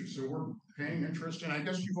the future. So we're paying interest, and I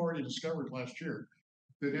guess you've already discovered last year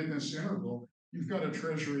that in this interval, you've got a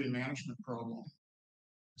treasury management problem.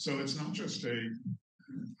 So it's not just a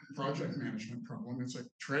project management problem, it's a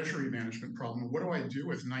treasury management problem. What do I do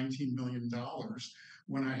with $19 million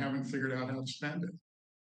when I haven't figured out how to spend it?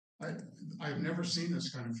 I've never seen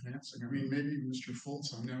this kind of financing. I mean, maybe Mr.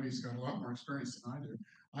 Fultz, I know he's got a lot more experience than I do.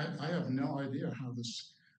 I have no idea how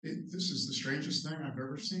this is the strangest thing I've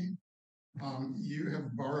ever seen. You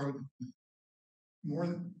have borrowed more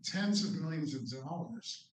than tens of millions of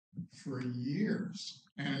dollars for years,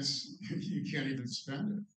 and you can't even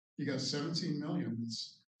spend it. You got 17 million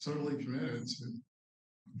that's totally committed to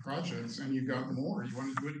projects and you got more, you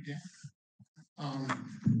want to do it again.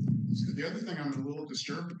 So the other thing I'm a little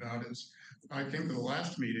disturbed about is I came to the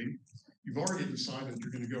last meeting. You've already decided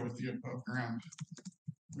you're going to go with the above ground.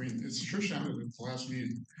 I mean, it sure sounded at the last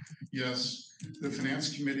meeting. Yes, the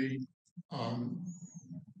finance committee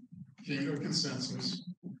came to a consensus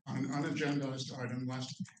on an unagendized item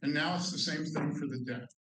last, and now it's the same thing for the debt.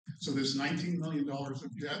 So there's $19 million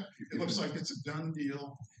of debt. It looks like it's a done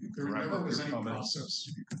deal. There never was any process.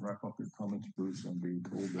 If you could wrap up your comments, Bruce, I'm being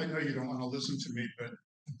told. I know you don't want to listen to me, but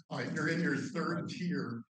you're in your third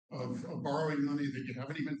tier of borrowing money that you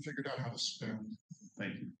haven't even figured out how to spend.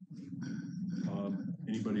 Thank you.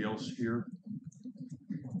 Anybody else here?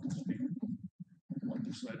 Speak on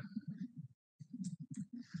this side.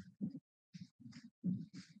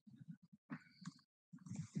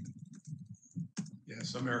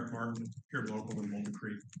 Yes, I'm Eric Martin, here local in Boulder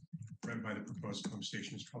Creek, right by the proposed pump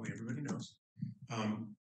station, as probably everybody knows.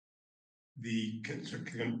 The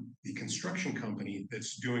construction company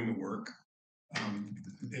that's doing the work,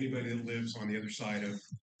 anybody that lives on the other side of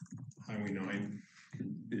Highway 9.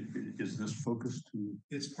 Is this focused to?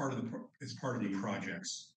 It's part of the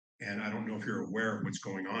projects, and I don't know if you're aware of what's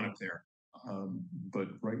going on up there. But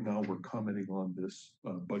right now we're commenting on this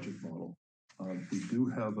budget model. We do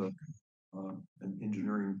have an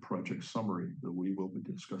engineering project summary that we will be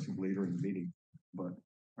discussing later in the meeting. But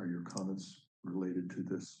are your comments related to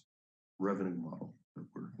this revenue model that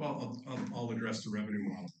we're? Well, I'll address the revenue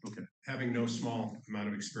model. Okay. Having no small amount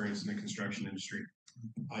of experience in the construction industry,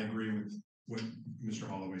 I agree with what Mr.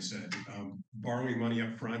 Holloway said. Borrowing money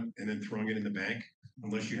up front and then throwing it in the bank,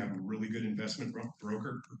 unless you have a really good investment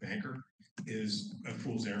broker or banker, is a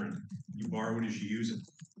fool's errand. You borrow it as you use it.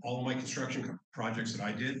 All of my construction projects that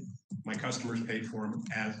I did, my customers paid for them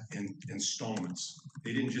as in installments.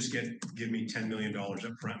 They didn't just give me $10 million up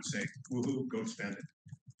front and say, woohoo, go spend it.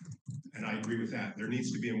 And I agree with that. There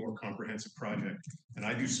needs to be a more comprehensive project. And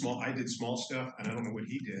I did small stuff, and I don't know what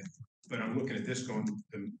he did, but I'm looking at this going,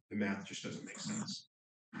 the math just doesn't make sense.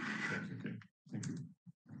 Thank you. Okay. Thank you.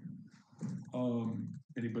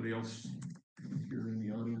 Anybody else here in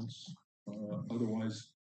the audience? Otherwise,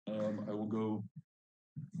 I will go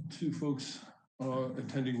to folks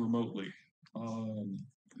attending remotely.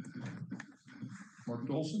 Mark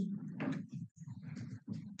Dolson.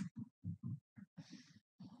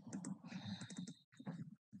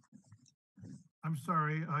 I'm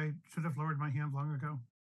sorry, I should have lowered my hand long ago.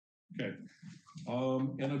 Okay.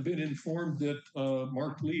 And I've been informed that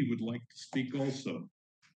Mark Lee would like to speak also.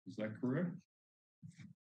 Is that correct?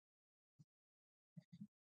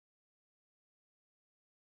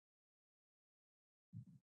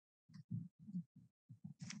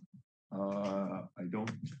 I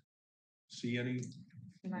don't see any.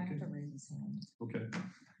 You might have to raise his hand. Okay.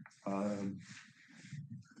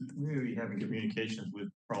 We're having communications with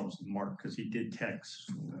problems with Mark because he did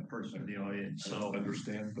text the person in the audience. So I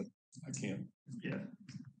understand, but I can't. Yeah.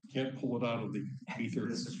 Can't pull it out of the ether.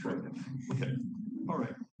 This is true. Okay. All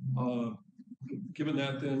right. Given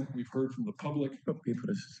that, then we've heard from the public. He put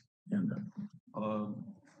his hand up.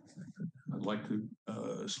 I'd like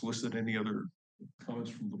to solicit any other comments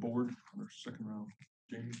from the board on our second round.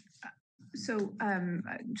 Jamie? So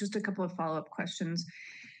just a couple of follow-up questions.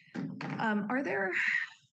 Are there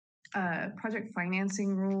project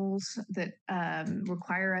financing rules that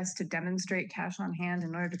require us to demonstrate cash on hand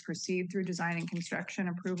in order to proceed through design and construction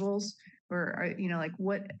approvals? Or, like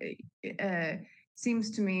what seems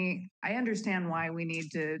to me, I understand why we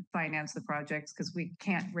need to finance the projects because we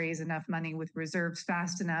can't raise enough money with reserves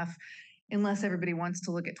fast enough unless everybody wants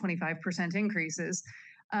to look at 25% increases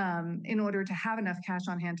in order to have enough cash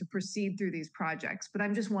on hand to proceed through these projects. But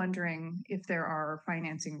I'm just wondering if there are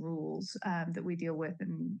financing rules that we deal with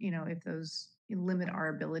and, if those limit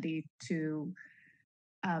our ability to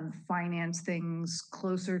finance things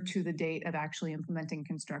closer to the date of actually implementing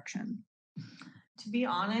construction. To be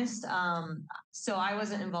honest, so I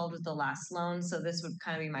wasn't involved with the last loan, so this would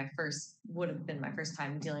kind of be would have been my first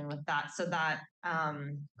time dealing with that. So that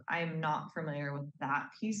I'm not familiar with that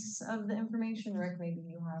piece of the information. Rick, maybe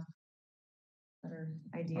you have a better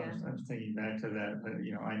idea. I was thinking back to that, but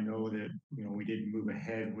I know that we didn't move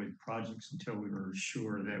ahead with projects until we were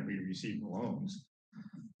sure that we received the loans.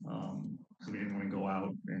 So we didn't want to go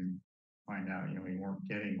out and find out we weren't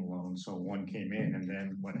getting the loan. So one came in, and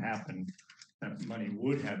then what happened? That money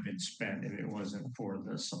would have been spent if it wasn't for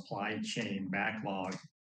the supply chain backlog.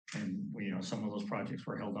 And, some of those projects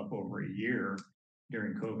were held up over a year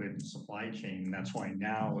during COVID and supply chain. And that's why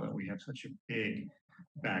now that we have such a big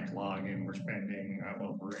backlog and we're spending,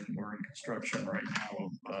 we're in construction right now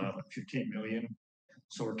of 15 million.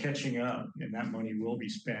 So we're catching up, and that money will be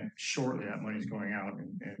spent shortly. That money is going out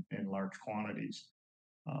in large quantities.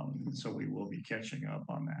 So we will be catching up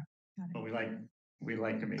on that. But we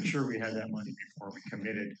like to make sure we had that money before we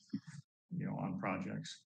committed, on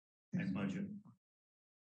projects and budget.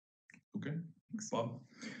 Okay, Bob.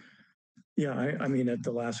 Yeah, I mean, at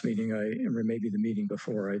the last meeting, or maybe the meeting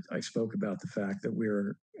before, I spoke about the fact that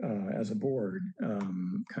we're, as a board,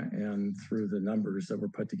 and through the numbers that were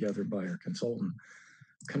put together by our consultant,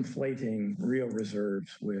 conflating real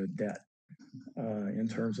reserves with debt in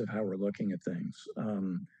terms of how we're looking at things.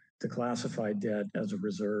 To classify debt as a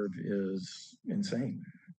reserve is insane.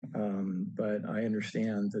 But I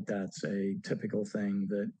understand that that's a typical thing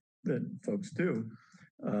that folks do.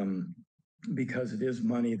 Because it is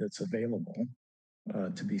money that's available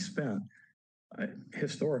to be spent.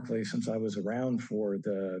 Historically, since I was around for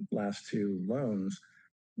the last two loans,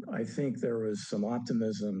 I think there was some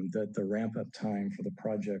optimism that the ramp up time for the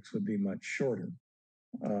projects would be much shorter.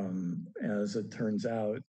 As it turns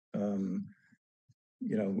out,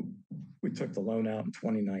 we took the loan out in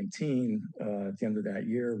 2019. At the end of that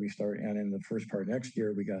year, and in the first part of next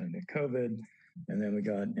year, we got into COVID. And then we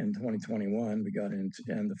got in 2021, we got into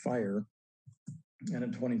the fire. And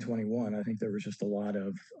in 2021, I think there was just a lot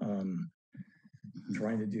of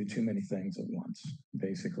trying to do too many things at once,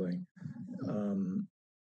 basically.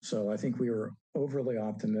 So I think we were overly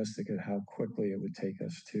optimistic at how quickly it would take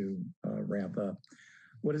us to ramp up.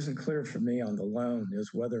 What isn't clear for me on the loan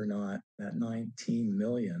is whether or not that 19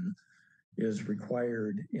 million is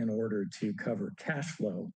required in order to cover cash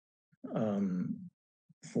flow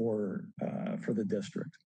for the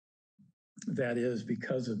district. That is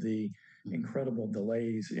because of the incredible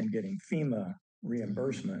delays in getting FEMA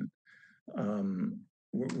reimbursement,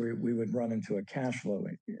 we would run into a cash flow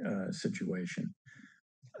situation.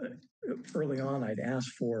 Early on, I'd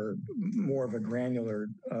asked for more of a granular,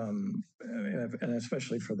 and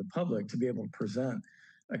especially for the public, to be able to present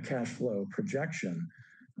a cash flow projection.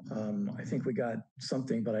 I think we got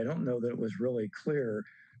something, but I don't know that it was really clear,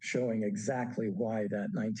 showing exactly why that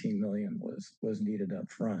 19 million was needed up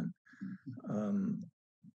front.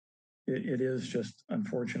 It is just,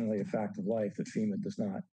 unfortunately, a fact of life that FEMA does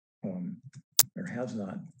not, or has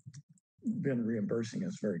not, been reimbursing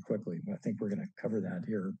us very quickly. I think we're going to cover that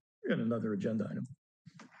here in another agenda item.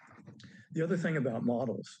 The other thing about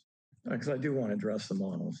models, because I do want to address the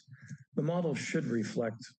models should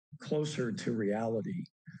reflect closer to reality.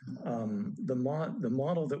 The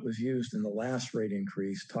model that was used in the last rate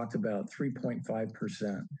increase talked about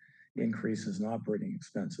 3.5% increases in operating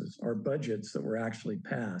expenses. Our budgets that were actually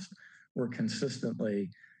passed were consistently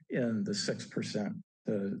in the 6%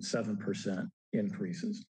 to 7%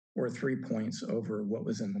 increases, or 3 points over what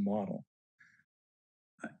was in the model.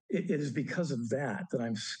 It is because of that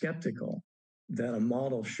I'm skeptical that a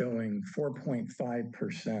model showing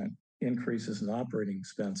 4.5% increases in operating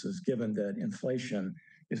expenses, given that inflation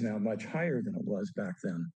is now much higher than it was back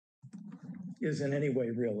then, is in any way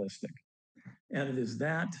realistic. And it is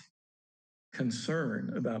that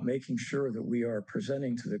concern about making sure that we are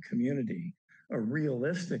presenting to the community a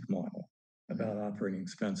realistic model about operating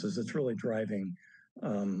expenses that's really driving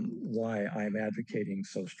why I'm advocating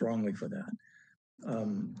so strongly for that.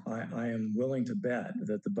 I am willing to bet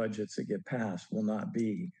that the budgets that get passed will not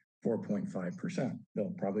be 4.5%.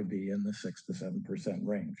 They'll probably be in the 6 to 7%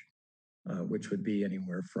 range, which would be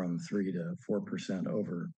anywhere from 3 to 4%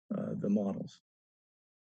 over the models.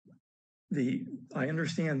 I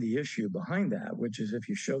understand the issue behind that, which is if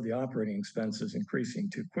you show the operating expenses increasing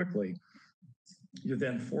too quickly, you're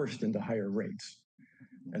then forced into higher rates.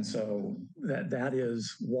 And so that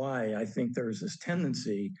is why I think there's this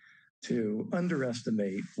tendency to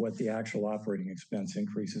underestimate what the actual operating expense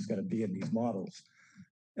increase is going to be in these models.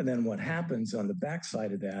 And then what happens on the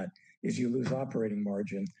backside of that is you lose operating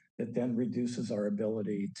margin that then reduces our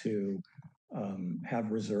ability to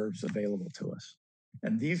have reserves available to us.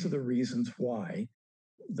 And these are the reasons why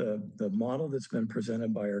the model that's been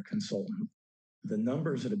presented by our consultant, the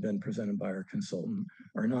numbers that have been presented by our consultant,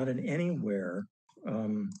 are not in anywhere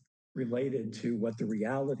related to what the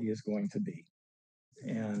reality is going to be.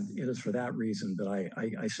 And it is for that reason that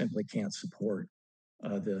I simply can't support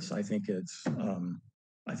this. I think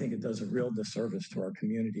it does a real disservice to our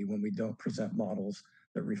community when we don't present models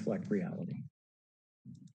that reflect reality.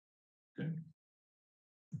 Okay.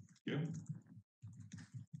 Yeah.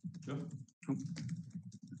 Okay.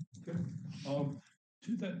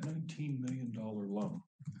 To that $19 million loan,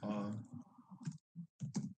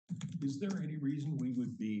 is there any reason we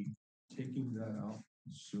would be taking that out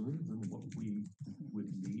sooner than what we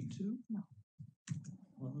would need to? No.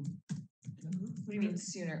 What do you mean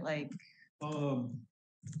sooner? Like,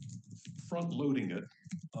 front loading it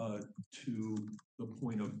to the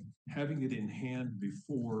point of having it in hand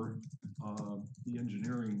before the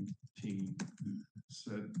engineering team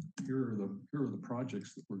said, here are the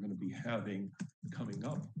projects that we're going to be having coming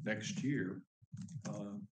up next year,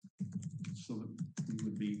 so that we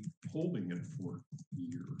would be holding it for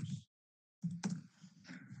years.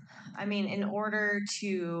 I mean, in order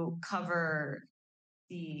to cover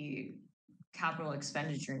the capital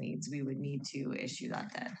expenditure needs, we would need to issue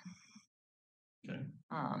that debt. Okay.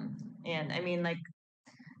 And I mean, like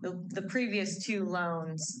the previous two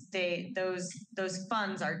loans, those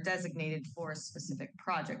funds are designated for specific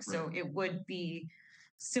projects. So Right. it would be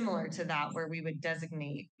similar to that where we would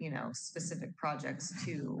designate, specific projects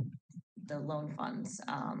to the loan funds.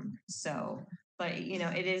 But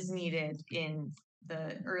it is needed in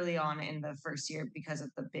the early on in the first year because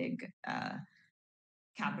of the big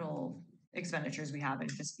capital expenditures we have in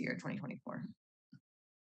fiscal year 2024.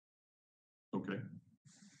 Okay.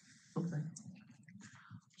 Okay.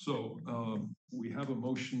 So we have a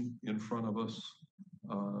motion in front of us.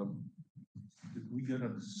 Did we get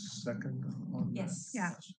a second on that? Yes.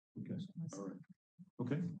 Yeah. Okay. All right.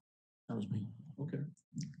 Okay. That was me. Okay.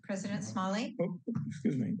 President Smalley? Oh,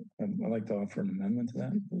 excuse me. I'd like to offer an amendment to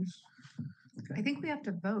that, please. I think we have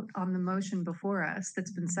to vote on the motion before us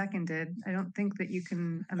that's been seconded. I don't think that you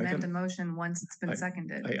can amend a motion once it's been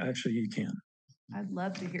seconded. Actually, you can. I'd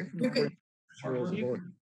love to hear from You you. could-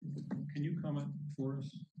 Can you comment for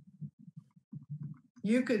us?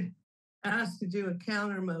 You could ask to do a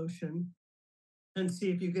counter motion and see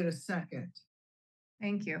if you get a second.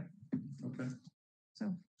 Thank you. Okay.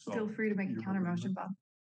 So feel free to make a counter motion, Bob.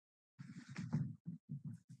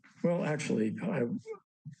 Well, actually, I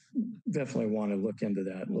definitely want to look into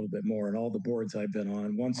that a little bit more. And all the boards I've been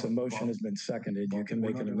on, once a motion has been seconded, you can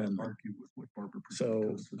make an amendment.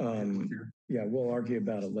 So, yeah, we'll argue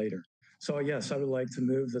about it later. So yes, I would like to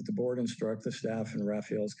move that the board instruct the staff and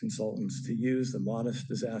Raphael's consultants to use the modest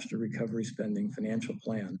disaster recovery spending financial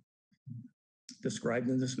plan described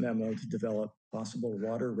in this memo to develop possible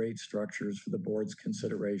water rate structures for the board's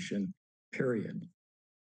consideration, period.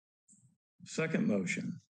 Second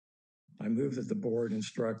motion, I move that the board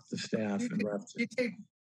instruct the staff and You take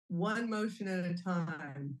one motion at a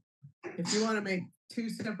time. If you want to make two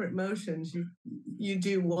separate motions, you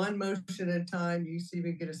do one motion at a time. You see if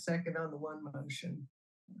you get a second on the one motion.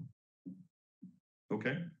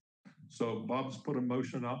 Okay. So Bob's put a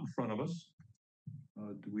motion out in front of us.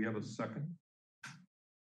 Do we have a second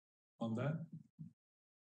on that?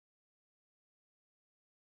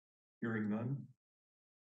 Hearing none.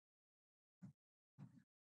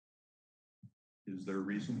 Is there a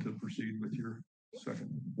reason to proceed with your second?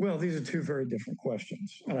 Well, these are two very different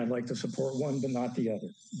questions, and I'd like to support one, but not the other.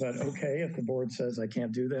 But okay, if the board says I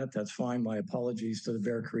can't do that, that's fine. My apologies to the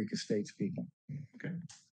Bear Creek Estates people. Okay.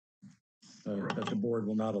 But the board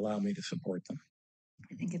will not allow me to support them.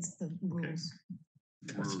 I think it's the rules.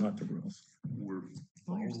 That's not the rules. We're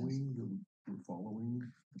following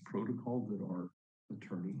the protocol that our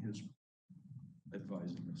attorney is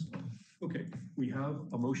advising us on. Okay, we have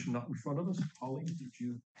a motion not in front of us. Holly, did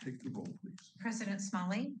you take the roll, please? President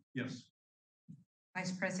Smalley? Yes.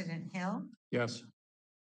 Vice President Hill? Yes.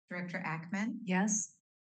 Director Ackman? Yes.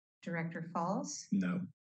 Director Falls? No.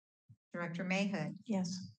 Director Mayhood?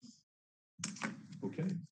 Yes. Okay,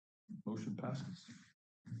 motion passes.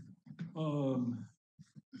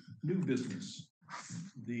 New business.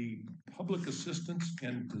 The Public Assistance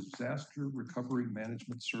and Disaster Recovery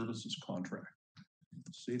Management Services Contract.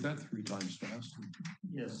 Say that 3 times fast.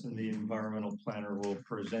 Yes, and the environmental planner will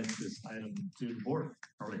present this item to the board.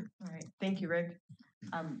 All right, thank you, Rick.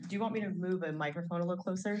 Do you want me to move a microphone a little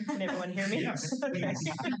closer? Can everyone hear me? Yes. Okay.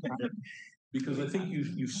 Because I think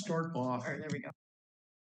you start off. All right, there we go.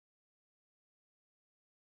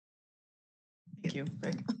 Thank you,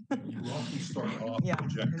 Rick. You often start off. Yeah,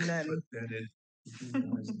 project, and then- but then it.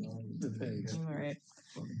 All right.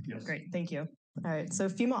 Yes. Great, thank you. All right, so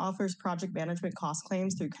FEMA offers project management cost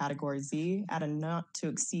claims through category Z at a not to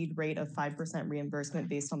exceed rate of 5% reimbursement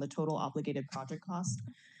based on the total obligated project cost.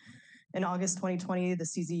 In August 2020, the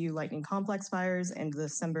CZU lightning complex fires and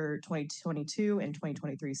December 2022 and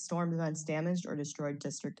 2023 storm events damaged or destroyed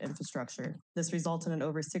district infrastructure. This resulted in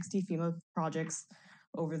over 60 FEMA projects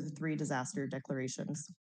over the 3 disaster declarations.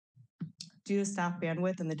 Due to staff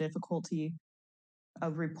bandwidth and the difficulty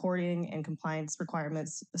of reporting and compliance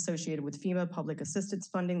requirements associated with FEMA public assistance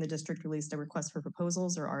funding, the district released a request for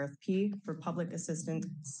proposals or RFP for public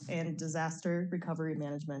assistance and disaster recovery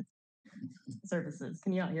management services.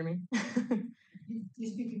 Can you not hear me?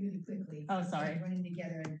 You're speaking really quickly. Oh, sorry. Running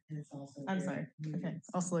together and it's also. I'm sorry. Okay,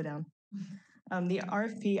 I'll slow down. The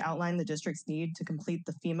RFP outlined the district's need to complete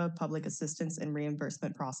the FEMA public assistance and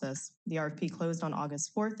reimbursement process. The RFP closed on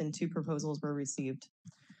August 4th and 2 proposals were received.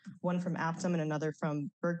 One from Aptum and another from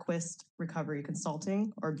Bergquist Recovery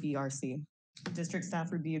Consulting, or BRC. District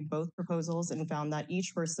staff reviewed both proposals and found that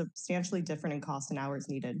each were substantially different in cost and hours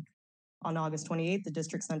needed. On August 28th, the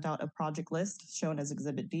district sent out a project list shown as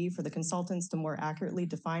Exhibit D for the consultants to more accurately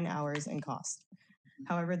define hours and cost.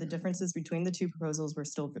 However, the differences between the 2 proposals were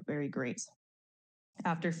still very great.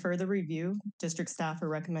 After further review, district staff are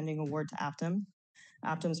recommending award to Aptum.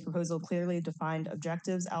 Aptum's proposal clearly defined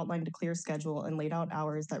objectives, outlined a clear schedule, and laid out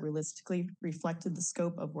hours that realistically reflected the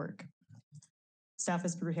scope of work. Staff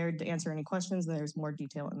is prepared to answer any questions, and there's more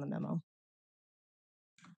detail in the memo.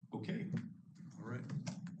 Okay, all right.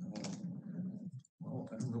 Well,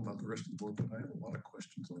 I don't know about the rest of the board, but I have a lot of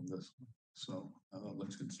questions on this. So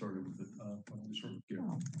let's get started with it. I'll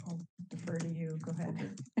defer to you. Go ahead.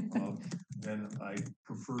 Okay. Then I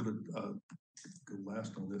prefer to go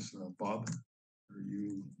last on this. Bob, are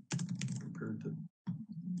you prepared to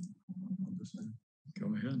on this thing?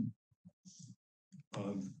 Go ahead.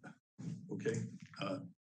 Okay.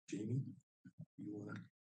 Jamie, you want to?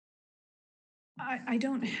 I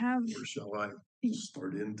don't have. Or shall I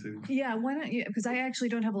start into? Yeah, why don't you? Because I actually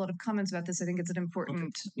don't have a lot of comments about this. I think it's an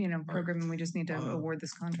important, program, and we just need to award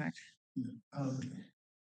this contract.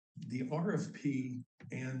 The RFP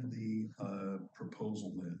and the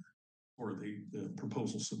proposal then, or the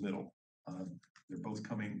proposal submittal, they're both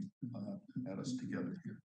coming at us together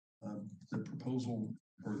here. The proposal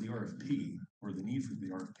or the RFP or the need for the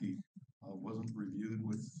RFP wasn't reviewed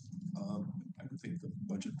with, I would think, the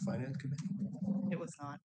Budget and Finance Committee. It was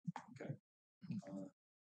not. Okay.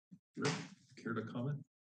 Care to comment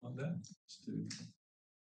on that?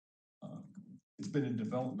 It's been in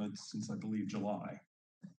development since I believe July.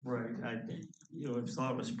 Right. I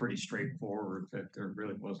thought it was pretty straightforward that there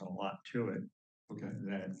really wasn't a lot to it. Okay.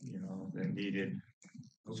 That, that needed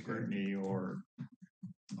scrutiny or.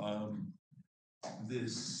 The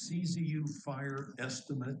CZU fire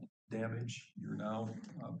estimate damage, you're now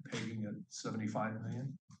pegging at 75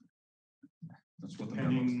 million. That's what the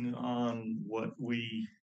Depending on what we,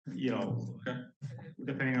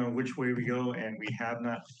 depending on which way we go, and we have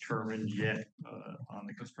not determined yet on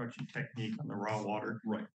the construction technique on the raw water.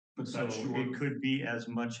 Right. But So it could be as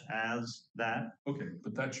much as that. Okay,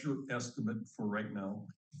 but that's your estimate for right now.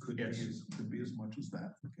 Could be as much as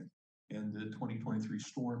that. Okay. And the 2023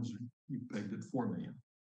 storms, you pegged at 4 million.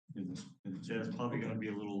 It's probably going to be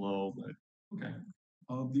a little low, but okay.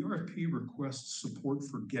 The RFP requests support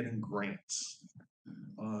for getting grants.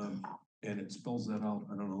 And it spells that out,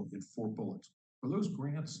 I don't know, in 4 bullets. Are those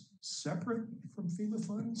grants separate from FEMA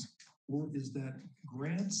funds? Or is that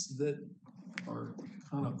grants that are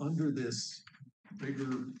kind of under this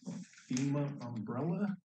bigger FEMA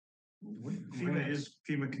umbrella?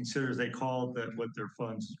 FEMA considers, they call that what their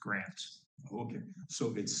funds is grants. Okay,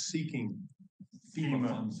 so it's seeking FEMA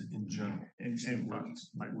funds in general. And funds,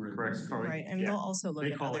 correct. Right, and they'll also look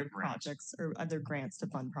at other projects or other grants to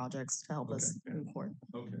fund projects to help us move forward.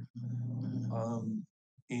 Okay.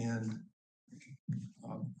 And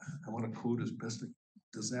I want to quote as best: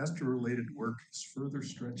 disaster-related work is further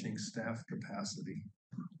stretching staff capacity.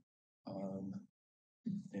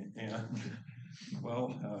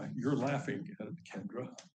 Well, you're laughing at it, Kendra.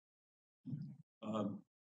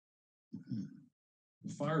 The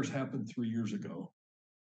fires happened 3 years ago.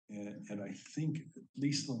 And I think, at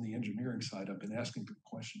least on the engineering side, I've been asking the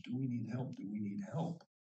question, do we need help? Do we need help?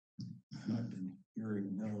 And I've been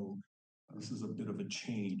hearing no. This is a bit of a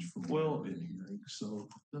change from what I've been hearing. So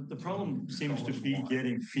the problem seems to be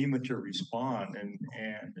getting FEMA to respond,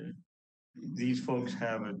 and these folks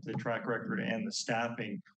have the track record and the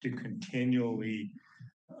staffing to continually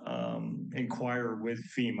inquire with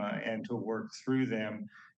FEMA and to work through them,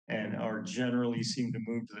 and are generally seem to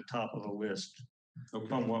move to the top of the list.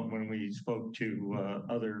 From when we spoke to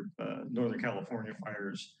other Northern California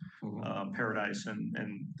fires, Paradise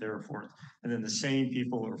and therefore, and then the same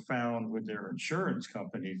people are found with their insurance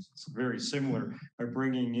companies. It's very similar by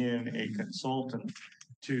bringing in a consultant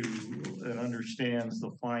that understands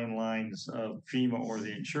the fine lines of FEMA or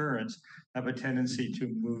the insurance, have a tendency to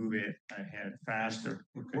move it ahead faster.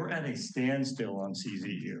 We're at a standstill on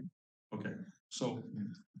CZU. Okay, so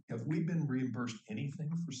have we been reimbursed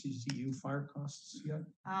anything for CZU fire costs yet?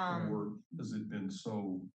 Or has it been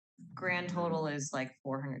so? Grand total is like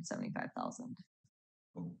 475,000.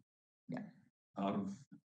 Oh. Yeah. Out of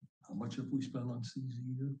how much have we spent on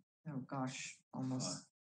CZU? Oh gosh, almost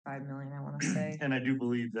 5 million, I want to say. And I do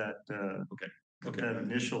believe that That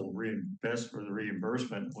initial reinvestment, the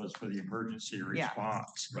reimbursement was for the emergency Yeah.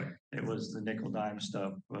 response. Right. It was the nickel dime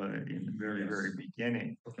stuff in the very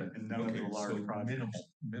beginning. Okay. And none of the large so projects.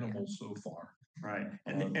 minimal so far. Right.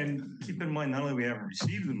 And keep in mind, not only we haven't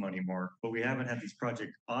received the money, Mark, but we haven't had these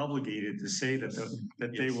projects obligated to say that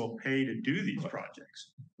that they will pay to do these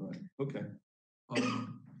projects. Right. Okay.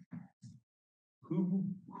 Who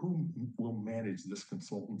will manage this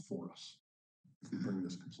consultant for us if we bring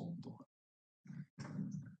this consultant on?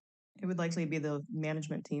 It would likely be the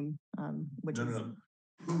management team, which is.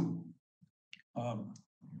 Who?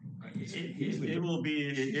 It will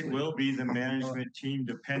be the management team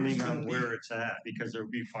depending on where it's at, because there'll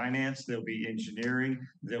be finance, there'll be engineering,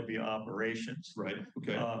 there'll be operations. Right.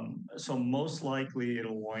 Okay. So most likely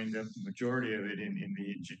it'll wind up the majority of it in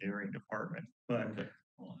the engineering department, but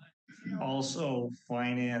also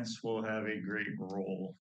finance will have a great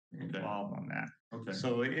role involved on that. Okay.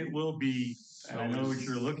 So it will be, and I know what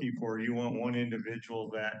you're looking for. You want one individual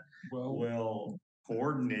that will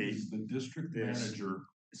coordinate the district manager.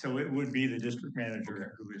 So it would be the district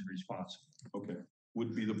manager who is responsible. Okay.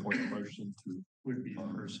 Would be the point person to would be the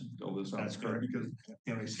person. Fill this out. That's correct. Because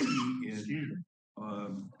and I see in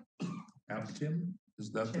Aptim,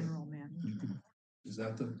 is that General manager. Is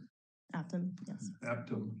that the Aptim? Yes.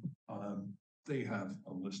 Aptim? They have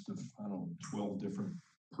a list of 12 different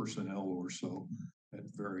personnel or so at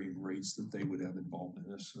varying rates that they would have involved in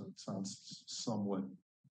this. So it sounds somewhat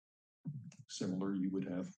similar. You would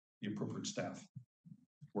have the appropriate staff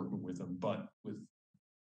working with them, but with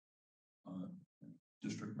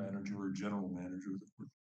district manager or general manager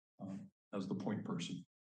as the point person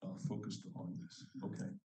focused on this. Okay.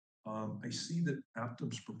 I see that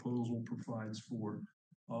Aptim's proposal provides for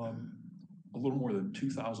a little more than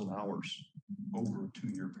 2,000 hours over a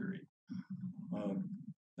 2-year period.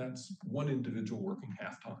 That's one individual working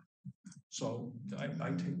half-time. So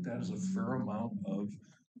I take that as a fair amount of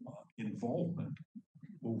involvement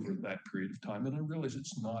over that period of time. And I realize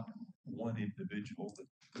it's not one individual that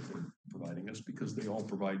they're providing us, because they all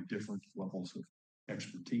provide different levels of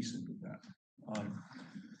expertise into that.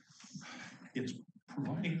 It's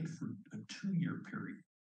providing it for a 2-year period.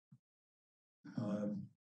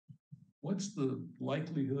 What's the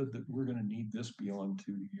likelihood that we're going to need this beyond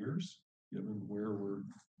 2 years, given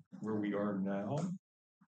where we are now?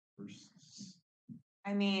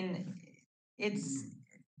 I mean,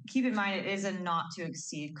 keep in mind, it is a not to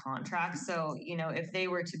exceed contract. So, if they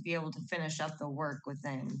were to be able to finish up the work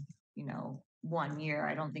within, 1 year,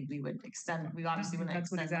 I don't think we would extend. We obviously wouldn't.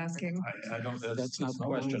 That's what he's asking. I don't. That's not the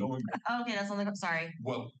question. Okay, that's only. Sorry.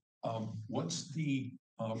 Well, what's the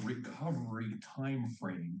recovery time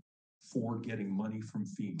frame for getting money from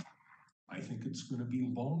FEMA? I think it's going to be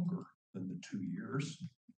longer than the 2 years,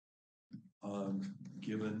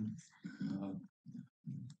 given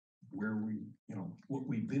where what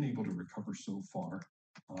we've been able to recover so far.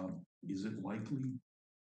 Is it likely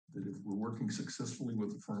that if we're working successfully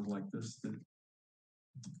with a firm like this, that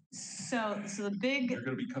so the big they're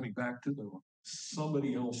going to be coming back to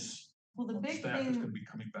somebody else? Well, the big staff thing is going to be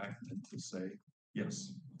coming back to say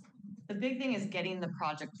yes. The big thing is getting the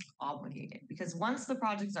project obligated, because once the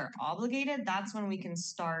projects are obligated, that's when we can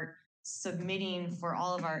start submitting for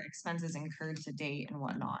all of our expenses incurred to date and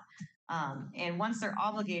whatnot. And once they're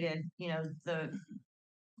obligated, the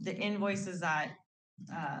invoices that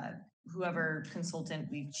whoever consultant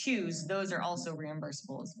we choose, those are also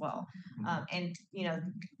reimbursable as well. And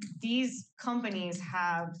these companies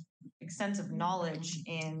have extensive knowledge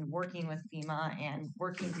in working with FEMA and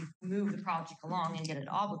working to move the project along and get it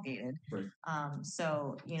obligated. Right.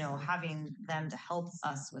 So, having them to help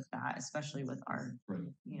us with that, especially with our,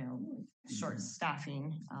 short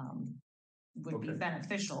staffing, would be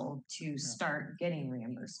beneficial to start getting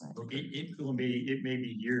reimbursement. It may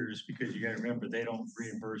be years, because you got to remember, they don't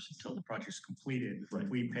reimburse until the project's completed. Right.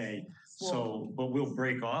 We pay. But we'll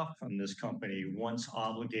break off from this company once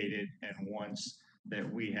obligated, and once that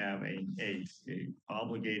we have a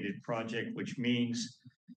obligated project, which means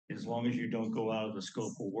as long as you don't go out of the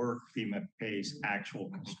scope of work, FEMA pays actual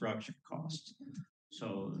construction costs.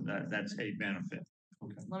 So that's a benefit.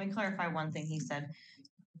 Okay. Let me clarify one thing he said.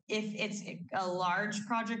 If it's a large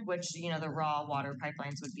project, which, the raw water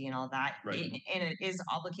pipelines would be and all that, right. And it is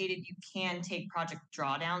obligated, you can take project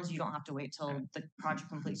drawdowns. You don't have to wait till the project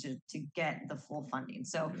completes to get the full funding.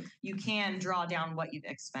 So you can draw down what you've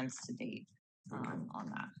expensed to date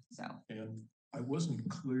on that. So. And I wasn't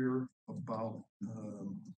clear about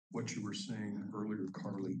what you were saying earlier,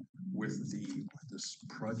 Carly, with this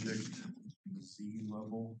project Z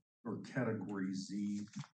level or category Z,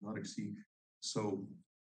 not exceed. So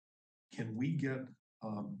can we get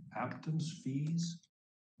Apton's fees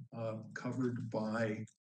covered by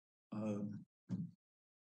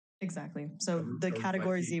Exactly. So the Covered by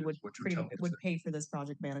category Z fees, would what you're telling us. would pay for this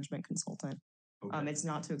project management consultant. Okay. It's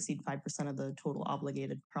not to exceed 5% of the total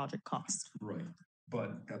obligated project cost. Right,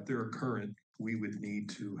 but at their current, we would need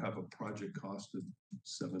to have a project cost of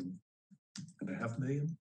 $7.5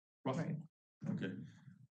 million, roughly. Okay.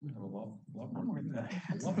 We have a lot more than that.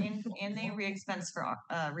 And they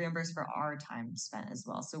reimburse for our time spent as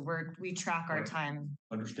well. So we track our Right. time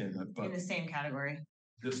Understand that, in but the same category.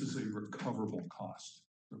 this is a recoverable cost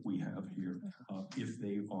that we have here, if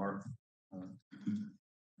they are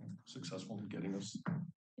successful in getting us.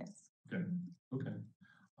 Yes. Okay, okay.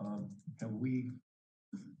 Have we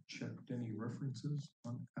checked any references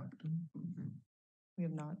on Apton? We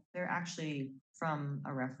have not. They're actually from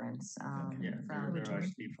a reference. Yeah, they're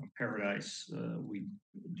actually from Paradise.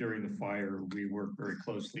 During the fire, we worked very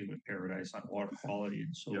closely with Paradise on water quality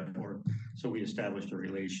and so forth. So we established a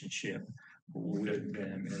relationship with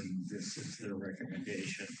them, and this is their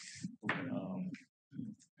recommendation.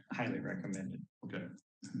 Highly recommended. Okay,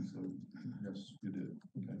 so yes, you did.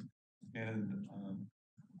 Okay, and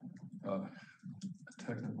a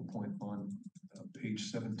technical point on page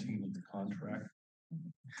 17 of the contract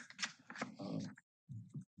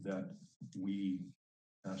that we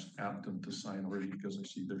asked Apton to sign already because I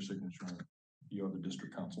see their signature on it. You have a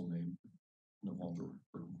district council name, no longer,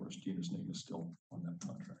 of course, Gina's name is still on that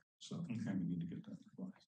contract. So we need to get that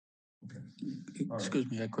revised. Okay. All Excuse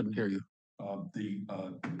me, I couldn't hear you.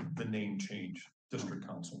 The name change, district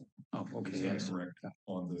council. Oh, okay. Is Yes. that correct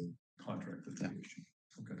on the contract that they issued?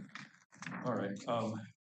 Okay. All right.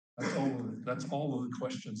 That's all of the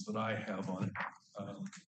questions that I have on it.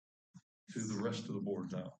 To the rest of the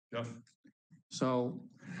board now. Jeff? So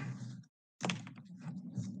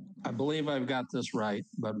I believe I've got this right,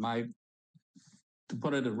 but to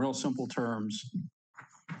put it in real simple terms,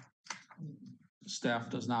 staff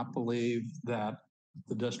does not believe that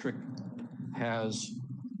the district has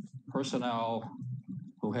personnel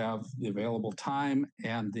who have the available time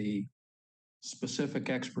and the specific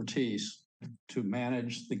expertise to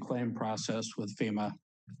manage the claim process with FEMA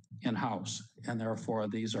in-house. And therefore,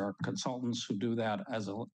 these are consultants who do that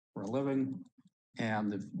for a living.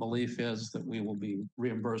 And the belief is that we will be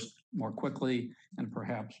reimbursed more quickly and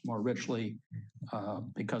perhaps more richly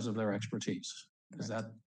because of their expertise. Does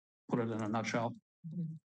that put it in a nutshell?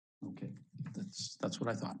 Okay, that's what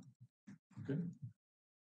I thought. Okay.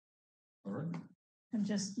 All right. And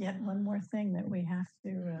just yet one more thing that we have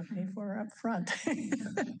to pay for up front.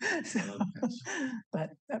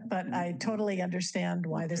 But I totally understand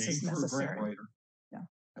why this is necessary. Yeah.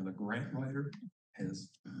 And the grant writer has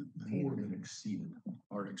more than exceeded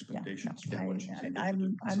our expectations.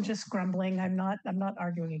 I'm just grumbling. I'm not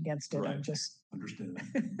arguing against it. Right. I'm just understand.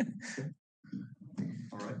 Okay.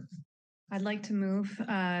 All right. I'd like to move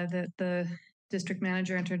that the district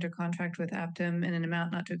manager enter into contract with Aptum in an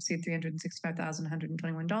amount not to exceed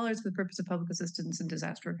 $365,121 for the purpose of public assistance and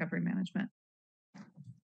disaster recovery management.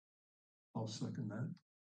 I'll second that.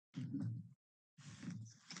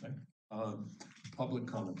 Okay. Public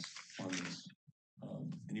comments on this.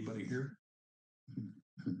 Anybody here?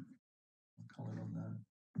 Comment on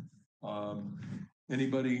that.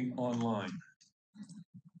 Anybody online?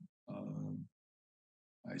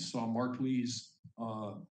 I saw Mark Lee's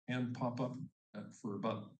hand pop up for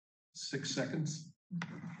about 6 seconds,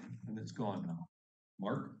 and it's gone now.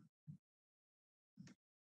 Mark?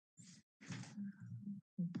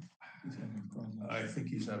 I think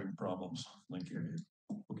he's having problems. Thank you.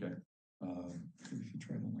 Okay.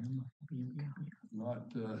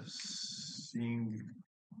 Not seeing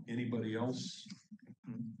anybody else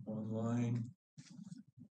online.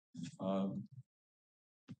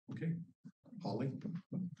 Okay. Holly?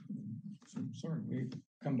 Sorry, we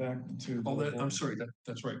come back to. Oh, I'm sorry.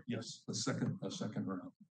 That's right. Yes, a second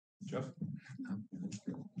round. Jeff?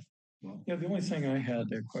 Yeah, the only thing I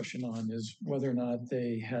had a question on is whether or not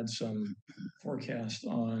they had some forecast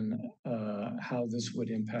on how this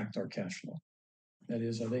would impact our cash flow. That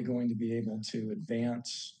is, are they going to be able to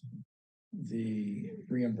advance the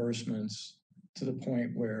reimbursements to the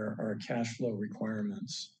point where our cash flow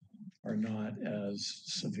requirements are not as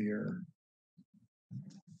severe?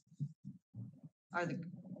 Are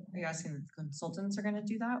you asking if the consultants are going to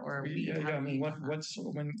do that, or Yeah, I mean, what's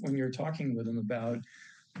when you're talking with them about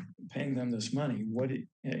paying them this money,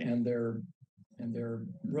 and they're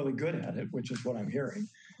really good at it, which is what I'm hearing.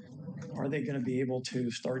 Are they going to be able to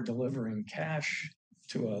start delivering cash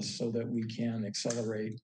to us so that we can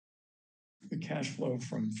accelerate the cash flow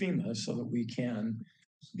from FEMA so that we can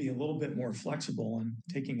be a little bit more flexible in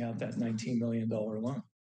taking out that $19 million loan.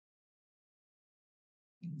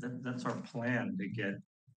 That's our plan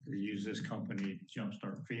to use this company to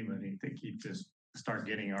jumpstart FEMA to keep this, start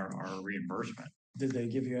getting our reimbursement. Did they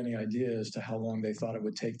give you any idea as to how long they thought it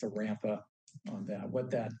would take to ramp up on that?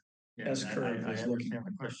 What that S curve I is looking understand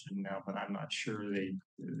the question now, but I'm not sure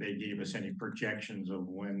they gave us any projections of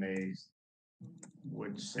when they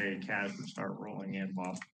would say cash would start rolling in,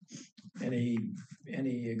 Bob. Any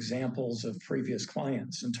examples of previous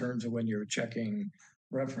clients in terms of when you're checking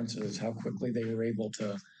references, how quickly they were able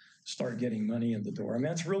to start getting money in the door? I mean,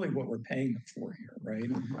 that's really what we're paying them for here, right?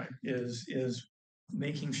 Right. Is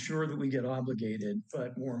making sure that we get obligated,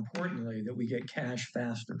 but more importantly, that we get cash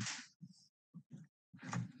faster.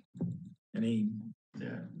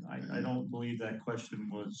 Yeah, I don't believe that question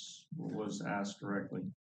was asked directly.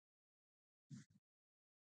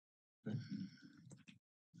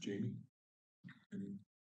 Jamie, any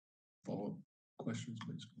follow-up questions,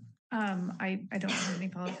 please? I don't have any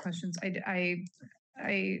follow-up questions. I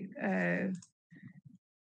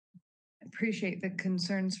appreciate the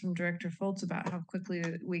concerns from Director Foltz about how quickly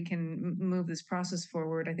we can move this process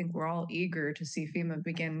forward. I think we're all eager to see FEMA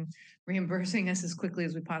begin reimbursing us as quickly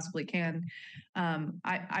as we possibly can.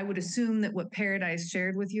 I would assume that what Paradise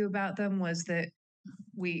shared with you about them was that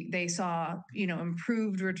they saw,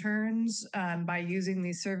 improved returns by using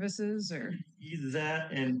these services, or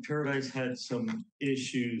That and Paradise had some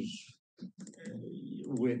issues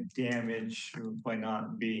with damage by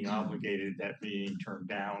not being obligated, that being turned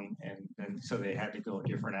down, and so they had to go a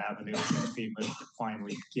different avenue with FEMA to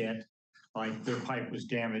finally get, like, their pipe was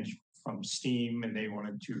damaged from steam and they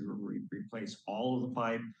wanted to replace all of the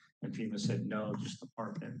pipe, and FEMA said no, just the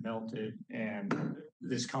part that melted. And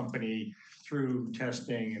this company, through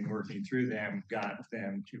testing and working through them, got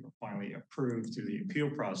them to finally approve through the appeal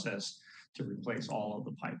process to replace all of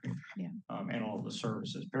the piping, and all of the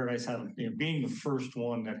services. Paradise had, being the first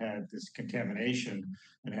one that had this contamination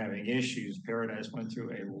and having issues, Paradise went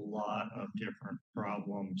through a lot of different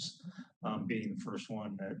problems, being the first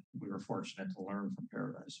one that we were fortunate to learn from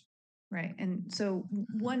Paradise. right. And so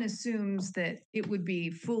one assumes that it would be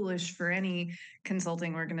foolish for any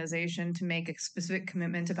consulting organization to make a specific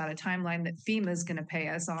commitment about a timeline that FEMA is going to pay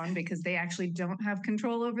us on, because they actually don't have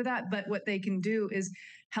control over that. But what they can do is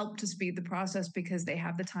help to speed the process, because they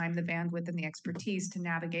have the time, the bandwidth, and the expertise to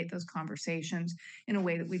navigate those conversations in a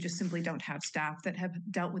way that we just simply don't have staff that have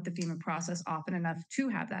dealt with the FEMA process often enough to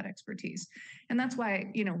have that expertise. And that's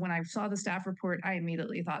why, when I saw the staff report, I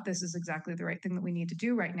immediately thought this is exactly the right thing that we need to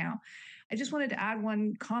do right now. I just wanted to add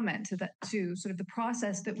one comment to sort of the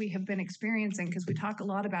process that we have been experiencing, because we talk a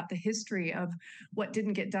lot about the history of what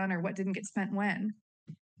didn't get done or what didn't get spent when.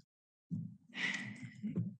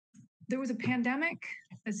 There was a pandemic,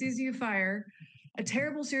 a CZU fire, a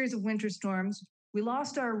terrible series of winter storms. We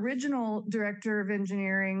lost our original director of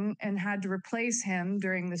engineering and had to replace him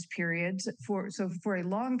during this period. For a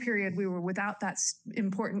long period, we were without that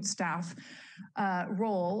important staff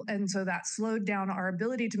role. And so that slowed down our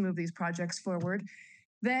ability to move these projects forward.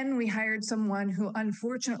 Then we hired someone who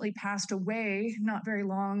unfortunately passed away not very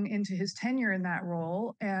long into his tenure in that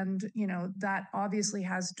role. And, that obviously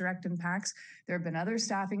has direct impacts. There have been other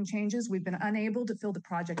staffing changes. We've been unable to fill the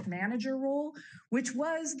project manager role, which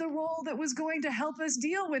was the role that was going to help us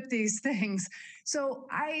deal with these things. So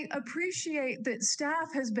I appreciate that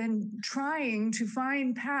staff has been trying to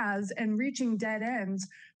find paths and reaching dead ends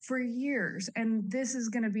for years. And this is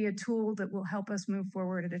going to be a tool that will help us move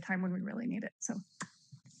forward at a time when we really need it. So.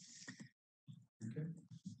 Okay.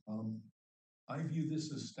 I view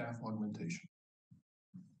this as staff augmentation.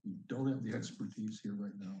 We don't have the expertise here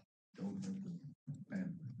right now. Don't have the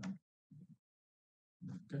bandwidth.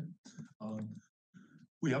 Okay.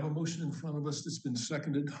 We have a motion in front of us that's been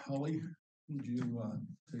seconded. Holly, would you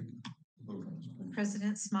take the vote on this, please?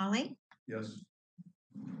 President Smalley, Yes.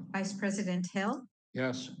 Vice President Hill,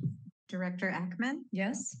 Yes. Director Ackman,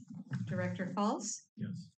 Yes. Director Falls.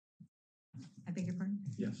 Yes. I beg your pardon?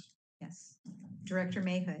 Yes. Yes. Director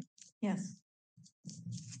Mayhood. Yes.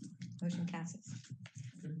 Motion passes.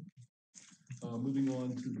 Okay. Moving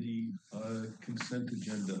on to the consent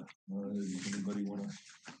agenda. Does anybody want to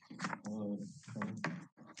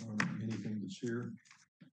anything that's here?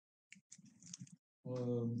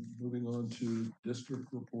 Moving on to district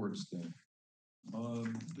reports then.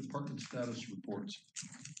 Department status reports.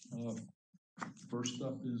 First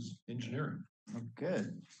up is engineering.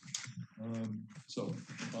 Good.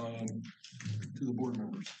 To the board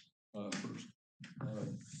members first.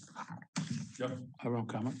 Jeff? I won't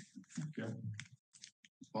comment. Jeff?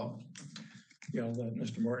 Bob? Yeah, I'll let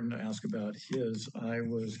Mr. Martin ask about his. I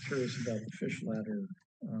was curious about the fish ladder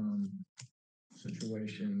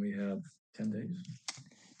situation, we have 10 days.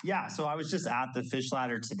 Yeah, so I was just at the fish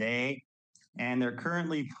ladder today, and they're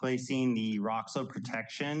currently placing the rock slope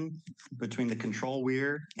protection between the control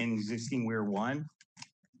weir and existing weir 1.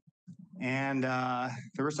 And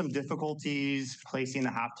there were some difficulties placing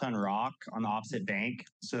the half-ton rock on the opposite bank.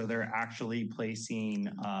 So they're actually placing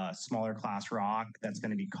smaller class rock that's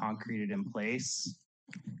going to be concreted in place.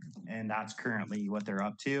 And that's currently what they're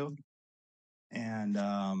up to. And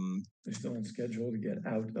they're still on schedule to get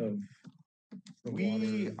out of the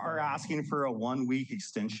we are asking for a 1-week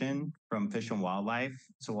extension from Fish and Wildlife.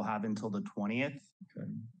 So we'll have until the 20th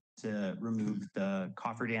to remove the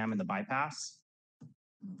cofferdam and the bypass.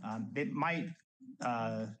 It might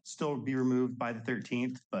still be removed by the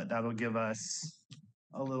 13th, but that'll give us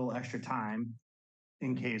a little extra time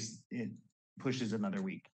in case it pushes another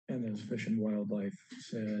week. And as Fish and Wildlife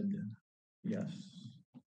said, yes.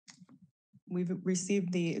 We've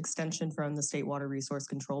received the extension from the State Water Resource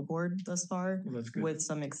Control Board thus far, with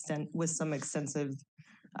some extensive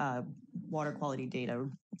water quality data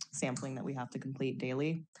sampling that we have to complete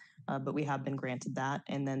daily. But we have been granted that,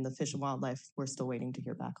 and then the Fish and Wildlife we're still waiting to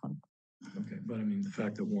hear back on. Okay, but I mean the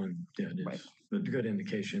fact that one did is a good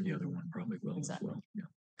indication. The other one probably will as well. Yeah.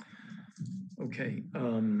 Okay.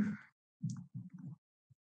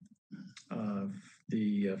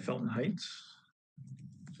 The Felton Heights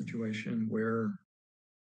situation, where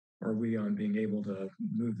are we on being able to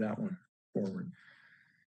move that one forward?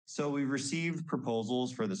 So we received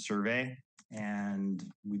proposals for the survey, and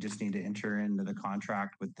we just need to enter into the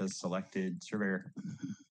contract with the selected surveyor.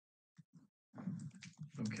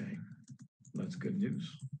 Okay, that's good news.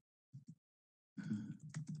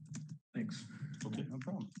 Thanks. Okay, no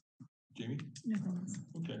problem. Jamie?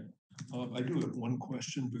 Okay. I do have one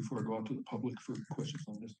question before I go out to the public for questions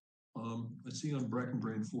on this. I see on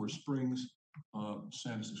Breckenbrain Forest Springs,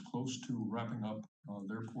 Sandus is close to wrapping up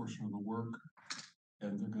their portion of the work,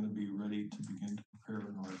 and they're going to be ready to begin to prepare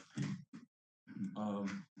an RFP.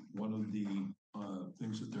 One of the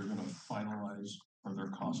things that they're going to finalize are their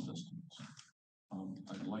cost estimates.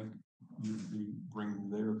 I'd like you to bring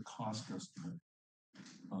their cost estimate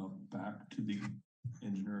back to the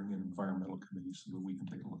Engineering and Environmental Committee so that we can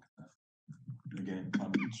take a look at that. Again,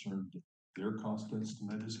 I'm concerned that their cost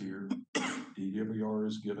estimate is here. DWR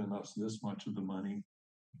has given us this much of the money,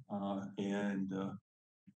 and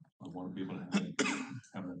I want to be able to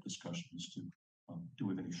have that discussion as to do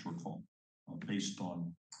with any shortfall based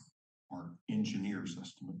on our engineer's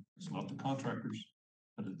estimate. It's not the contractors,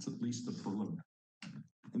 but it's at least the preliminary.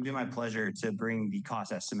 It'd be my pleasure to bring the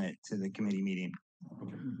cost estimate to the committee meeting.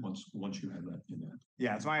 Okay, once you have that in there.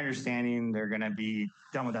 Yeah, it's my understanding they're going to be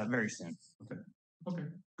done with that very soon. Okay,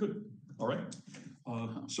 good. All right.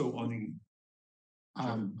 So on the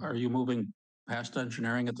are you moving past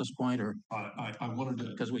engineering at this point, or I wanted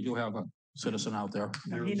to, because we do have a citizen out there.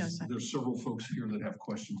 There's several folks here that have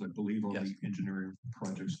questions, I believe, on the engineering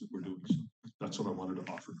projects that we're doing. So that's what I wanted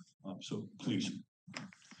to offer. So please.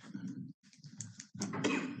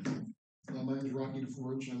 My name is Rocky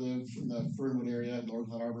DeForge. I live in the Fernwood area at North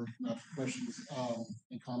Harbor. Questions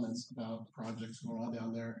and comments about the projects going on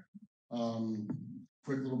down there.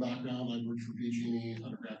 Quick little background, I worked for PG&E,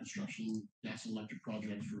 underground construction, gas and electric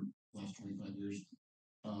projects for the last 25 years,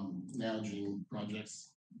 managing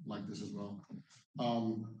projects like this as well.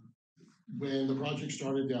 When the project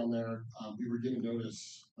started down there, we were given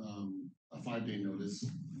notice, a 5-day notice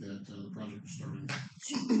that the project was starting.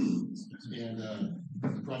 And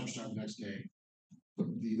the project started the next day. But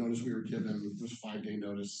the notice we were given was a 5-day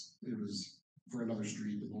notice. It was for another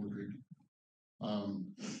street in Boulder Creek.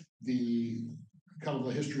 The kind of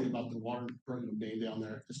the history about the water main down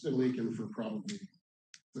there, it's been leaking for probably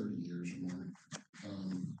 30 years or more.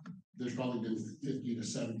 There's probably been 50 to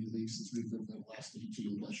 70 leaks since we've been in the last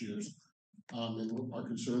 18 plus years. And what our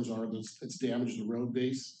concerns are that it's damaged the road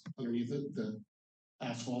base underneath it. The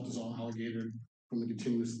asphalt is all alligator from the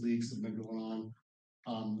continuous leaks that have been going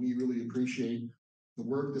on. We really appreciate the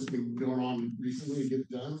work that's been going on recently to get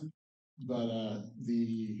it done, but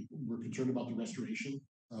we're concerned about the restoration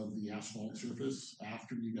of the asphalt surface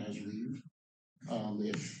after you guys leave.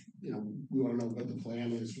 If we want to know what the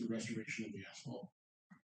plan is for the restoration of the asphalt.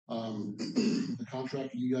 The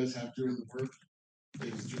contractor you guys have doing the work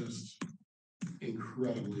is just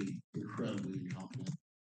incredibly incompetent.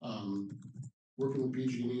 Working with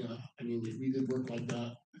PG&E, I mean, if we did work like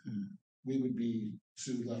that, we would be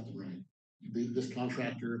sued left and right. This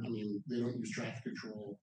contractor, I mean, they don't use traffic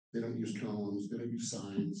control, they don't use cones, they don't use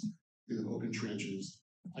signs, they have open trenches.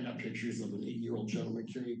 I got pictures of an 80-year-old gentleman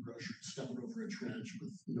carrying groceries, stepping over a trench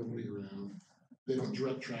with nobody around. They don't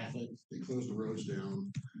direct traffic. They close the roads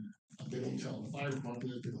down. They don't tell the fire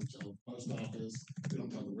department. They don't tell the post office. They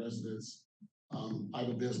don't tell the residents. I have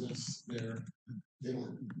a business there. They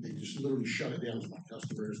just literally shut it down to my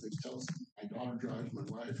customers. They tell us my daughter drives, my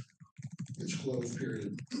wife. It's closed,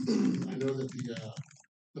 period. I know that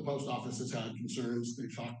the post office has had concerns. They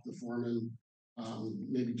talked to the foreman,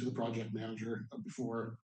 maybe to the project manager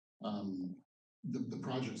before. The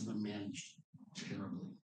project's been managed terribly,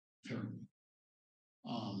 terribly.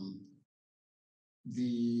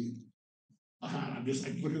 I'm just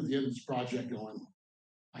looking at the end of this project going,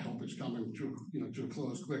 I hope it's coming to a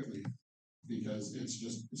close quickly, because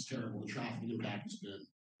it's terrible. The traffic impact has been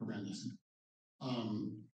horrendous.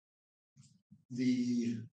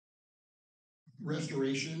 The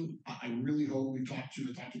restoration, I really hope I talked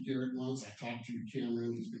to Garrett once. I talked to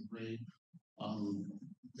Cameron. He's been great.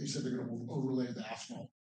 They said they're going to overlay the asphalt.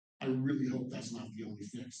 I really hope that's not the only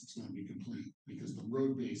fix that's going to be complete, because the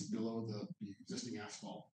road base below the existing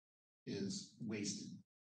asphalt is wasted.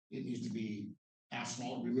 It needs to be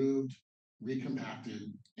asphalt removed,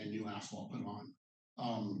 recompacted, and new asphalt put on.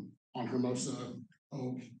 On Hermosa,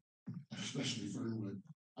 Oak, especially Fernwood.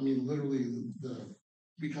 I mean, literally,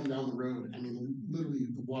 we come down the road. I mean, literally,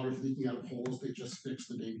 the water's leaking out of holes they just fixed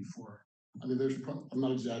the day before. I mean, I'm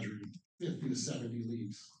not exaggerating, 50 to 70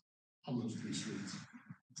 leaks on those 3 streets.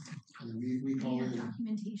 I mean, we call it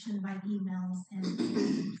documentation by emails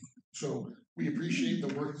and. So we appreciate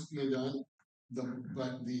the work that's being done,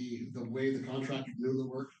 but the way the contractor knew the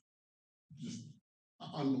work, just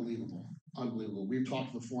unbelievable, unbelievable. We've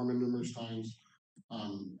talked to the foreman numerous times,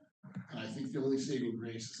 and I think the only saving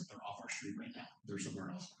grace is that they're off our street right now. They're somewhere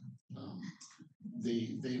else.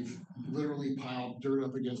 They've literally piled dirt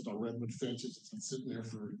up against our redwood fences. It's been sitting there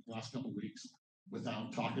for the last couple of weeks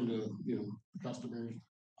without talking to the customers.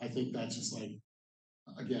 I think that's just like,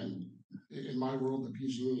 again, in my world, the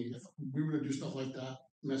PG&E, if we were to do stuff like that,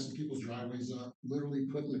 messing people's driveways up, literally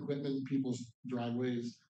putting equipment in people's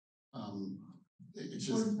driveways, it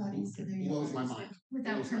just blows my mind.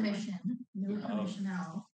 Without permission, no permission at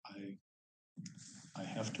all. I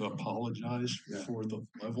have to apologize for the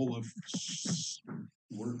level of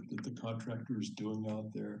work that the contractor is doing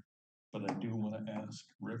out there, but I do want to ask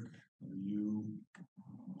Rick, are you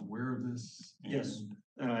aware of this? Yes,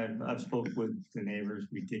 I've spoke with the neighbors.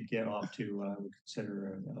 We did get off to what I would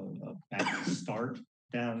consider a bad start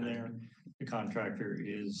down there. The contractor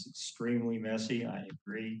is extremely messy. I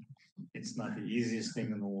agree. It's not the easiest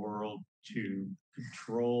thing in the world to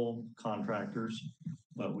control contractors,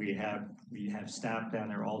 but we have staff down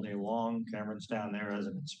there all day long. Cameron's down there as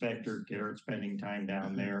an inspector. Garrett's spending time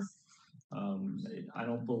down there. I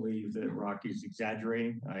don't believe that Rocky's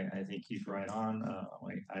exaggerating. I think he's right on.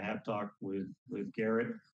 I have talked with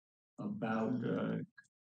Garrett about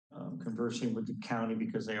conversing with the county,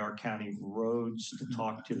 because they are county roads, to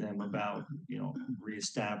talk to them about,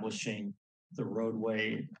 reestablishing the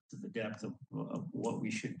roadway to the depth of what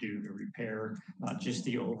we should do to repair, not just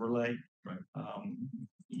the overlay. Right.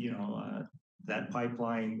 That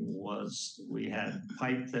pipeline we had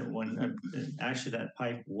pipe that actually that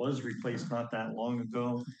pipe was replaced not that long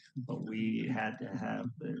ago, but we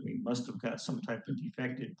must have got some type of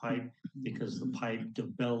defective pipe, because the pipe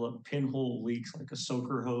developed pinhole leaks like a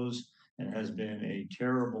soaker hose, and has been a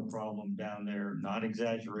terrible problem down there, not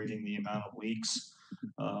exaggerating the amount of leaks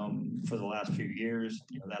for the last few years.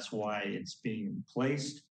 That's why it's being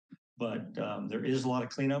replaced, but there is a lot of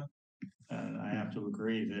cleanup. And I have to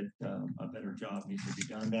agree that a better job needs to be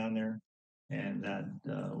done down there, and that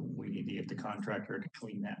we need to get the contractor to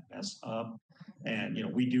clean that mess up. And,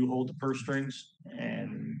 we do hold the purse strings,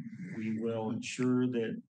 and we will ensure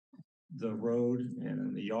that the road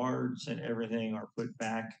and the yards and everything are put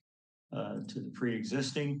back to the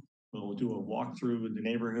pre-existing. We'll do a walkthrough with the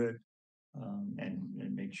neighborhood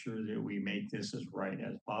and make sure that we make this as right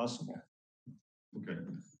as possible. Okay.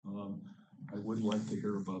 I would like to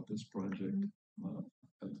hear about this project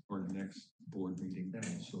at our next board meeting.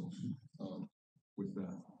 So with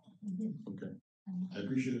that, okay. I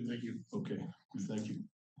appreciate it. Thank you. Okay, thank you.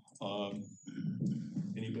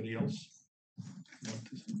 Anybody else want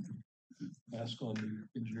to ask on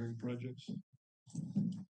the engineering projects?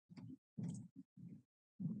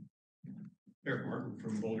 Eric Martin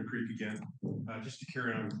from Boulder Creek again. Just to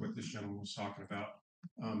carry on with what this gentleman was talking about,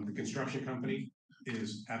 the construction company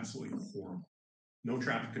is absolutely horrible. No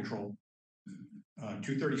traffic control.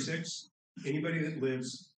 236, anybody that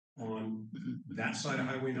lives on that side of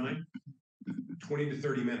Highway 9, 20 to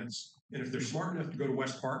 30 minutes. And if they're smart enough to go to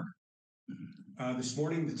West Park, this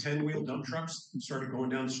morning, the 10-wheel dump trucks started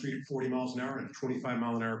going down the street at 40 miles an hour and 25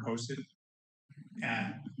 mile an hour posted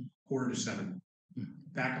at 6:45.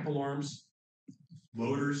 backup alarms,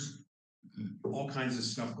 loaders, all kinds of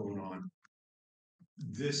stuff going on.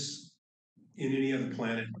 This, in any other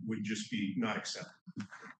planet, would just be not acceptable.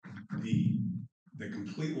 The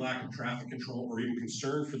complete lack of traffic control or even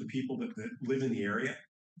concern for the people that live in the area.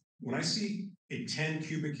 When I see a 10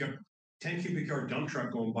 cubic yard dump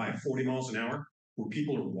truck going by at 40 miles an hour, where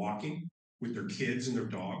people are walking with their kids and their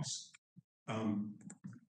dogs,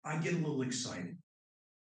 I get a little excited,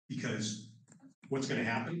 because what's going to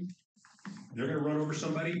happen? They're going to run over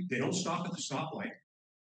somebody. They don't stop at the stoplight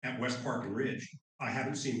at West Park and Ridge. I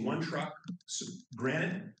haven't seen one truck. So,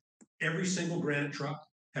 granted, every single Granite truck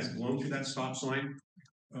has blown through that stop sign,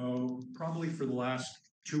 probably for the last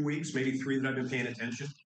 2 weeks, maybe 3 that I've been paying attention.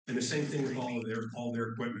 And the same thing with all their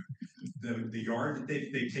equipment. The yard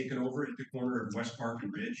that they've taken over at the corner of West Park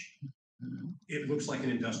and Ridge, it looks like an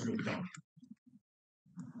industrial dump.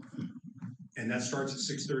 And that starts at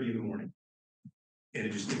 6:30 in the morning. And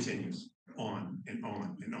it just continues on and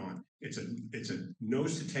on and on. It's a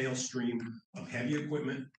nose to tail stream of heavy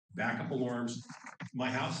equipment, backup alarms. My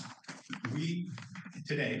house, we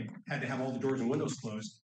today had to have all the doors and windows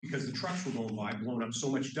closed because the trucks were going by, blowing up so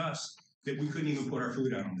much dust that we couldn't even put our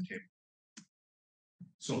food out on the table.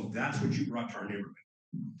 So that's what you brought to our neighborhood.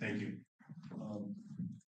 Thank you.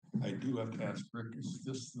 I do have to ask Rick, is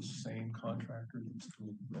this the same contractor that's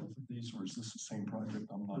doing both of these, or is this the same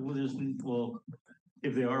project? I'm not. Well,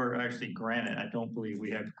 if they are actually Granite, I don't believe we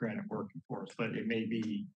have Granite working for us, but it may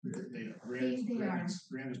be. Granite's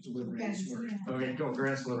delivery. Okay, go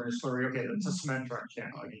Granite's delivery. Sorry, okay, that's a cement truck. Yeah,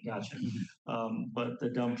 okay, gotcha. But the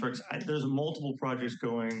dump trucks, there's multiple projects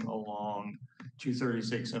going along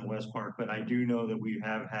 236 in West Park, but I do know that we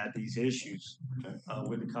have had these issues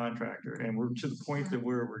with the contractor, and we're to the point that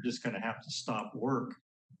we're just going to have to stop work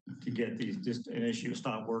to get these, just an issue,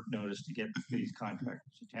 stop work notice to get these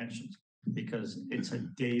contractors' attentions, because it's a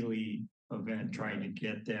daily event trying to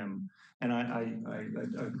get them. And I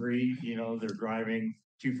agree, you know, they're driving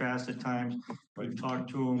too fast at times. We've talked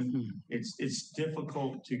to them. It's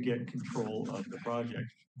difficult to get control of the project.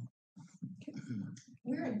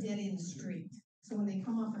 We're a dead end street. So when they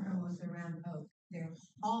come off of Hermosa Roundabout, they're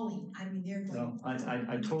hauling. I mean, they're going. No,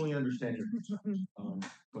 I totally understand you.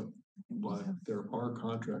 But there are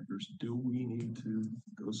contractors. Do we need to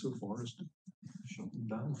go so far as to shut them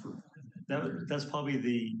down for? That's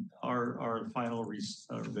probably our final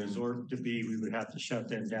resort to be. We would have to shut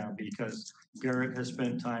them down, because Garrett has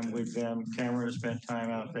spent time with them. Cameron has spent time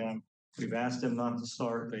out them. We've asked them not to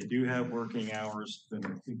start. They do have working hours. Then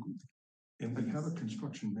I think, and they have a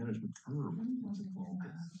construction management firm involved,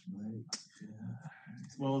 right? Yeah.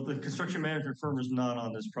 Well, the construction management firm is not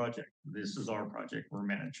on this project. This is our project we're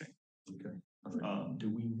managing. Okay. All right. Do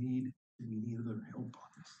we need other help on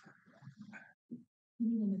this? You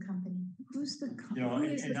need a new company. Who's the company? You know,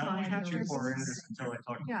 and I don't have too far into this until I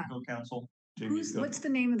talk to legal counsel. What's the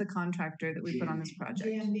name of the contractor that we put on this project?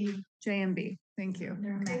 JMB. JMB. Thank you.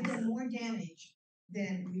 They've done more damage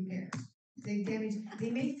than repairs. They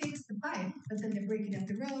may fix the pipe, but then they're breaking up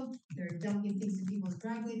the road. They're dumping things in people's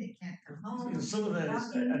driveway. They can't come home. Some of that is,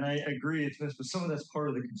 and I agree, it's but some of that's part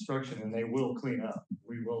of the construction, and they will clean up.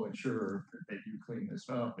 We will ensure that they do clean this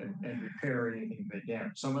up and repair anything they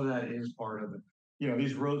damage. Some of that is part of it. You know,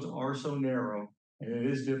 these roads are so narrow, and it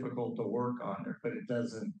is difficult to work on there, but it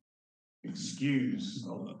doesn't excuse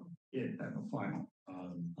it at the final.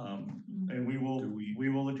 And we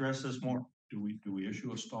will address this more. Do we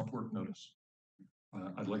issue a stop work notice?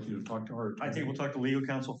 I'd like you to talk to our. I think we'll talk to legal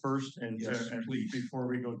counsel first, and, yes, please, before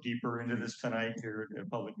we go deeper into this tonight here at a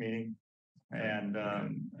public meeting. And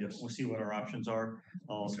yes, we'll see what our options are.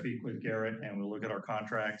 I'll speak with Garrett, and we'll look at our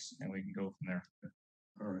contracts, and we can go from there.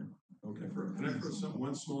 All right. Okay. Can I throw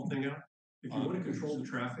one small thing out? If you want to control the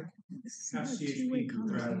traffic, have CHP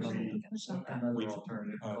Another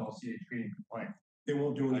alternative, call CHP and complain. They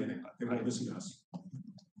won't do anything. They won't listen to us.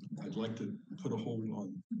 I'd like to put a hold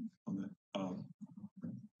on that.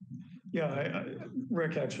 Yeah,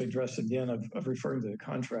 Rick actually addressed again of referring to the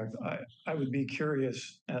contract. I would be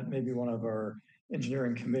curious at maybe one of our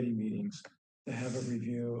engineering committee meetings to have a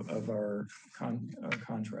review of our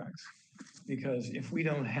contracts. Because if we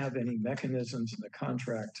don't have any mechanisms in the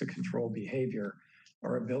contract to control behavior,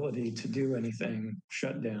 our ability to do anything,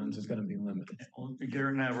 shutdowns, is going to be limited.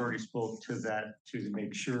 Garrett and I have already spoke to that to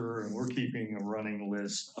make sure, and we're keeping a running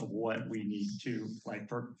list of what we need to, like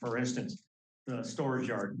for instance, the storage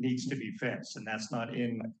yard needs to be fenced, and that's not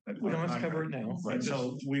in. We don't have to cover it now. Right,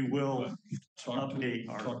 so we will update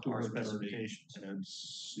our specifications and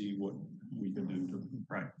see what we can do to.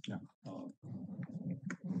 Right. Yeah.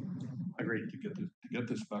 Agreed. To get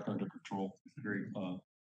this back under control. Agreed.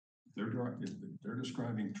 if they're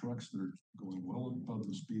describing trucks that are going well above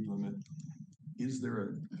the speed limit, is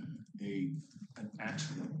there an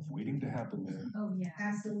accident waiting to happen there? Oh, yeah.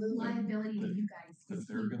 Absolute liability to you guys. That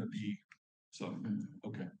they're gonna be, so,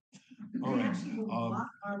 okay. They All right. actually will block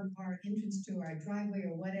our entrance to our driveway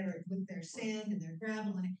or whatever with their sand and their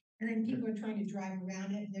gravel in it. And then people are trying to drive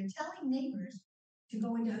around it and they're telling neighbors to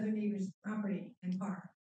go into other neighbors' property and park.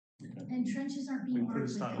 And trenches aren't being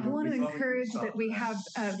marked. I want to encourage that we have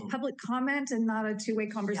public comment and not a two-way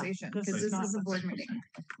conversation, because this is a board meeting.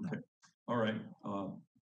 Okay, all right.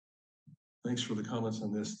 Thanks for the comments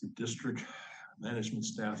on this. The district management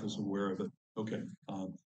staff is aware of it. Okay,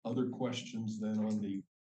 other questions then on the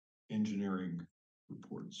engineering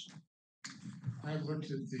reports? I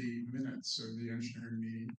looked at the minutes of the engineering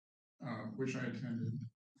meeting, which I attended,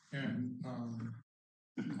 and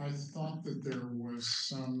I thought that there was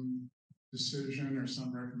some decision or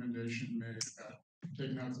some recommendation made about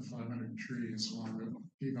taking out the 500 trees along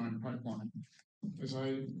the Peavine pipeline. As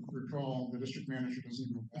I recall, the district manager doesn't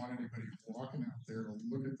even want anybody walking out there to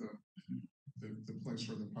look at the place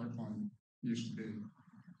where the pipeline used to be.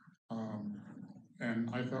 And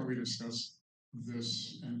I thought we discussed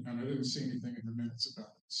this, and I didn't see anything in the minutes about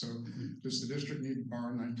it. So does the district need to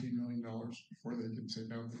borrow $19 million before they can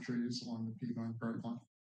take out the trees along the Peavine pipeline?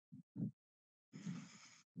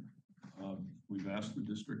 We've asked the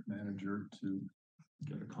district manager to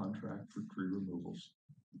get a contract for tree removals.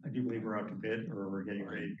 I do believe we're out to bid, or we're getting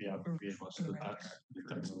ready to be out to bid.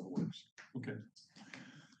 That's how it works. Okay.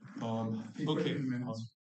 Okay.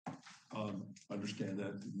 Understand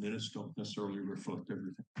that the minutes don't necessarily reflect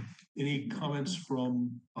everything. Any comments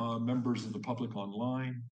from members of the public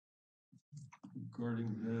online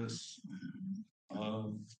regarding this?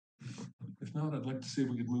 If not, I'd like to see if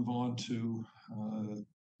we could move on to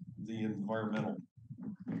the environmental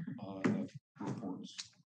reports.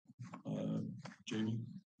 Jamie?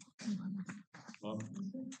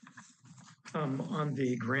 On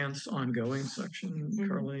the grants ongoing section,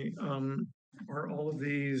 Carly, are all of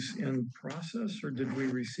these in process, or did we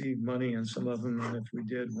receive money in some of them? And if we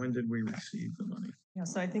did, when did we receive the money? Yeah,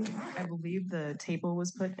 so I believe the table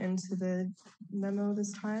was put into the memo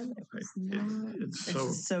this time. It's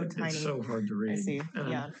just so tiny. It's so hard to read. I see.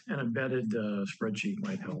 Yeah. An embedded spreadsheet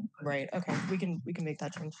might help. Right. Okay. We can make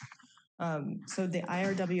that change. So the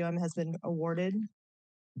IRWM has been awarded,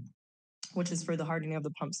 which is for the hardening of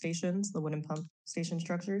the pump stations, the wooden pump station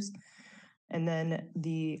structures, and then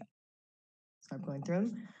I'm going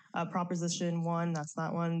through them. Proposition 1, that's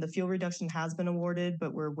that one. The fuel reduction has been awarded,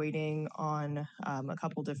 but we're waiting on a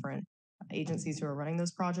couple different agencies who are running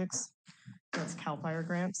those projects. That's CAL FIRE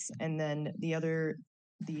grants. And then the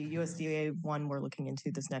USDA one we're looking into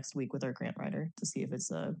this next week with our grant writer to see if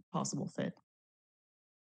it's a possible fit.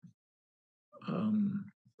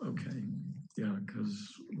 Okay. Yeah, because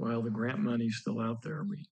while the grant money's still out there,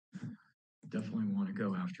 we definitely want to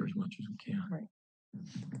go after as much as we can. Right.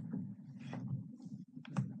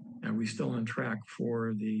 Are we still on track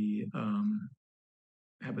for the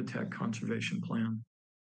habitat conservation plan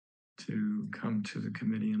to come to the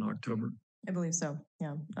committee in October? I believe so.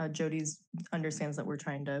 Yeah. Jody's understands that we're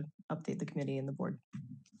trying to update the committee and the board.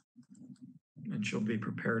 And she'll be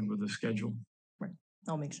prepared with a schedule. Right.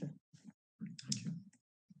 I'll make sure. Thank you.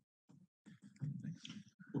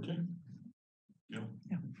 Okay.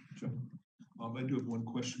 Yeah. Sure. I do have one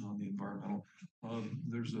question on the environmental.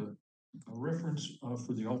 There's a reference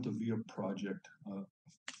for the Alta Via project,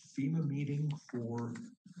 FEMA meeting for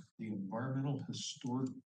the environmental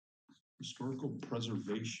historical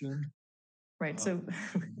preservation. Right. So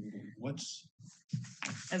what's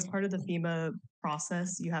as part of the FEMA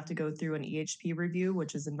process, you have to go through an EHP review,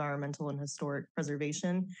 which is environmental and historic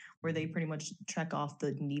preservation, where they pretty much check off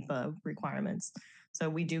the NEPA requirements. So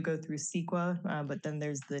we do go through CEQA, but then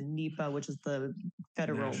there's the NEPA, which is the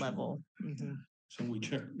federal national level. Mm-hmm. So we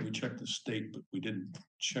checked the state, but we didn't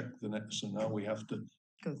check the next. So now we have to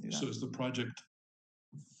go through that. So is the project?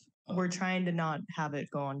 We're trying to not have it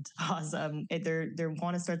go on to pause. They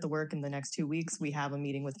want to start the work in the next 2 weeks. We have a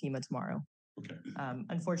meeting with FEMA tomorrow. Okay.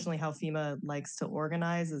 Unfortunately, how FEMA likes to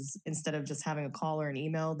organize is instead of just having a call or an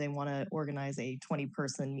email, they want to organize a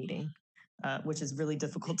 20-person meeting, which is really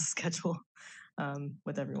difficult to schedule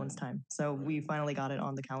with everyone's time. So we finally got it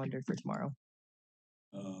on the calendar for tomorrow.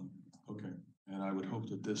 Okay. And I would hope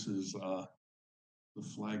that this is the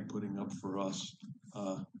flag putting up for us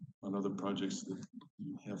on other projects that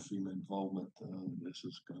you have FEMA involvement. This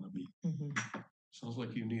is going to be. Sounds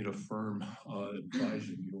like you need a firm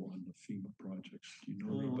advising you on the FEMA projects. Do you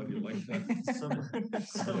know anybody like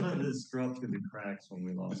Some of this dropped through the cracks when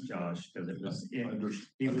we lost Josh because it was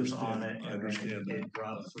he was on it. I understand that. It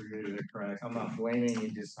dropped through the crack. I'm not blaming you,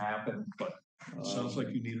 it just happened. But It sounds like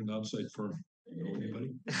you need an outside firm. Know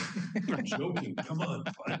anybody? I'm joking. Come on.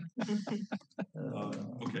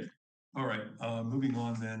 Okay. All right. Moving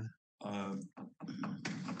on then.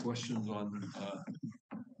 Questions on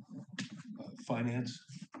finance?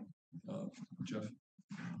 Jeff?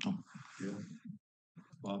 Yeah.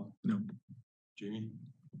 Bob? No. Jamie?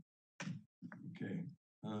 Okay.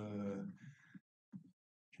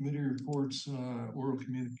 Committee reports,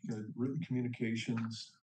 written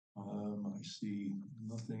communications. I see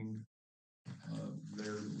nothing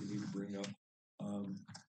there that we need to bring up.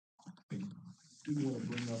 I do want to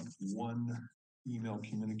bring up one email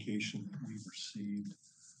communication that we've received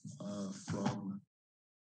from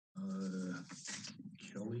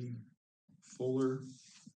Kelly Fuller,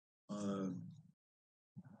 an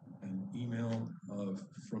email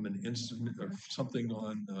from an incident of something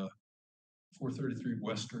on 433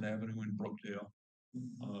 Western Avenue in Brookdale.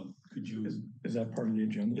 Could you? Is that part of the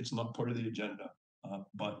agenda? It's not part of the agenda,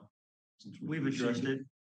 but since we've addressed it.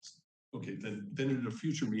 Okay, then in a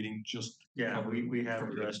future meeting, just we have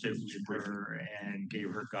addressed it with her and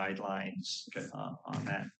gave her guidelines on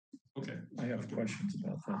that. Okay, I have questions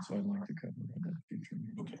about that, so I'd like to cover it at a future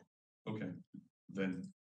meeting. Okay. Then,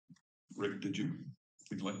 Rick, would you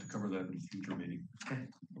like to cover that in a future meeting?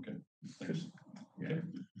 Okay. Thanks. Okay.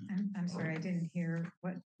 I'm sorry, I didn't hear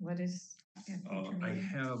what is. I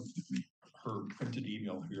have her printed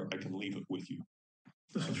email here. I can leave it with you.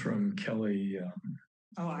 This is from Kelly.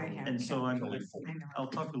 Oh, I have. And so I'll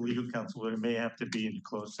talk to legal counsel. It may have to be in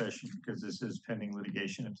closed session because this is pending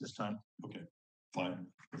litigation at this time. Okay, fine.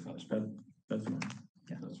 That's fine.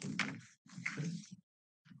 Yeah, that's what.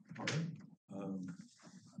 Okay. All right.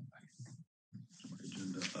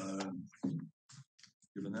 Agenda.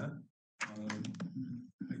 Given that,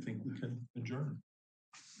 I think we can adjourn.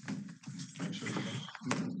 Thanks, everybody.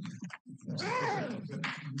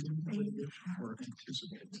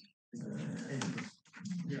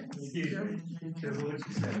 Yeah.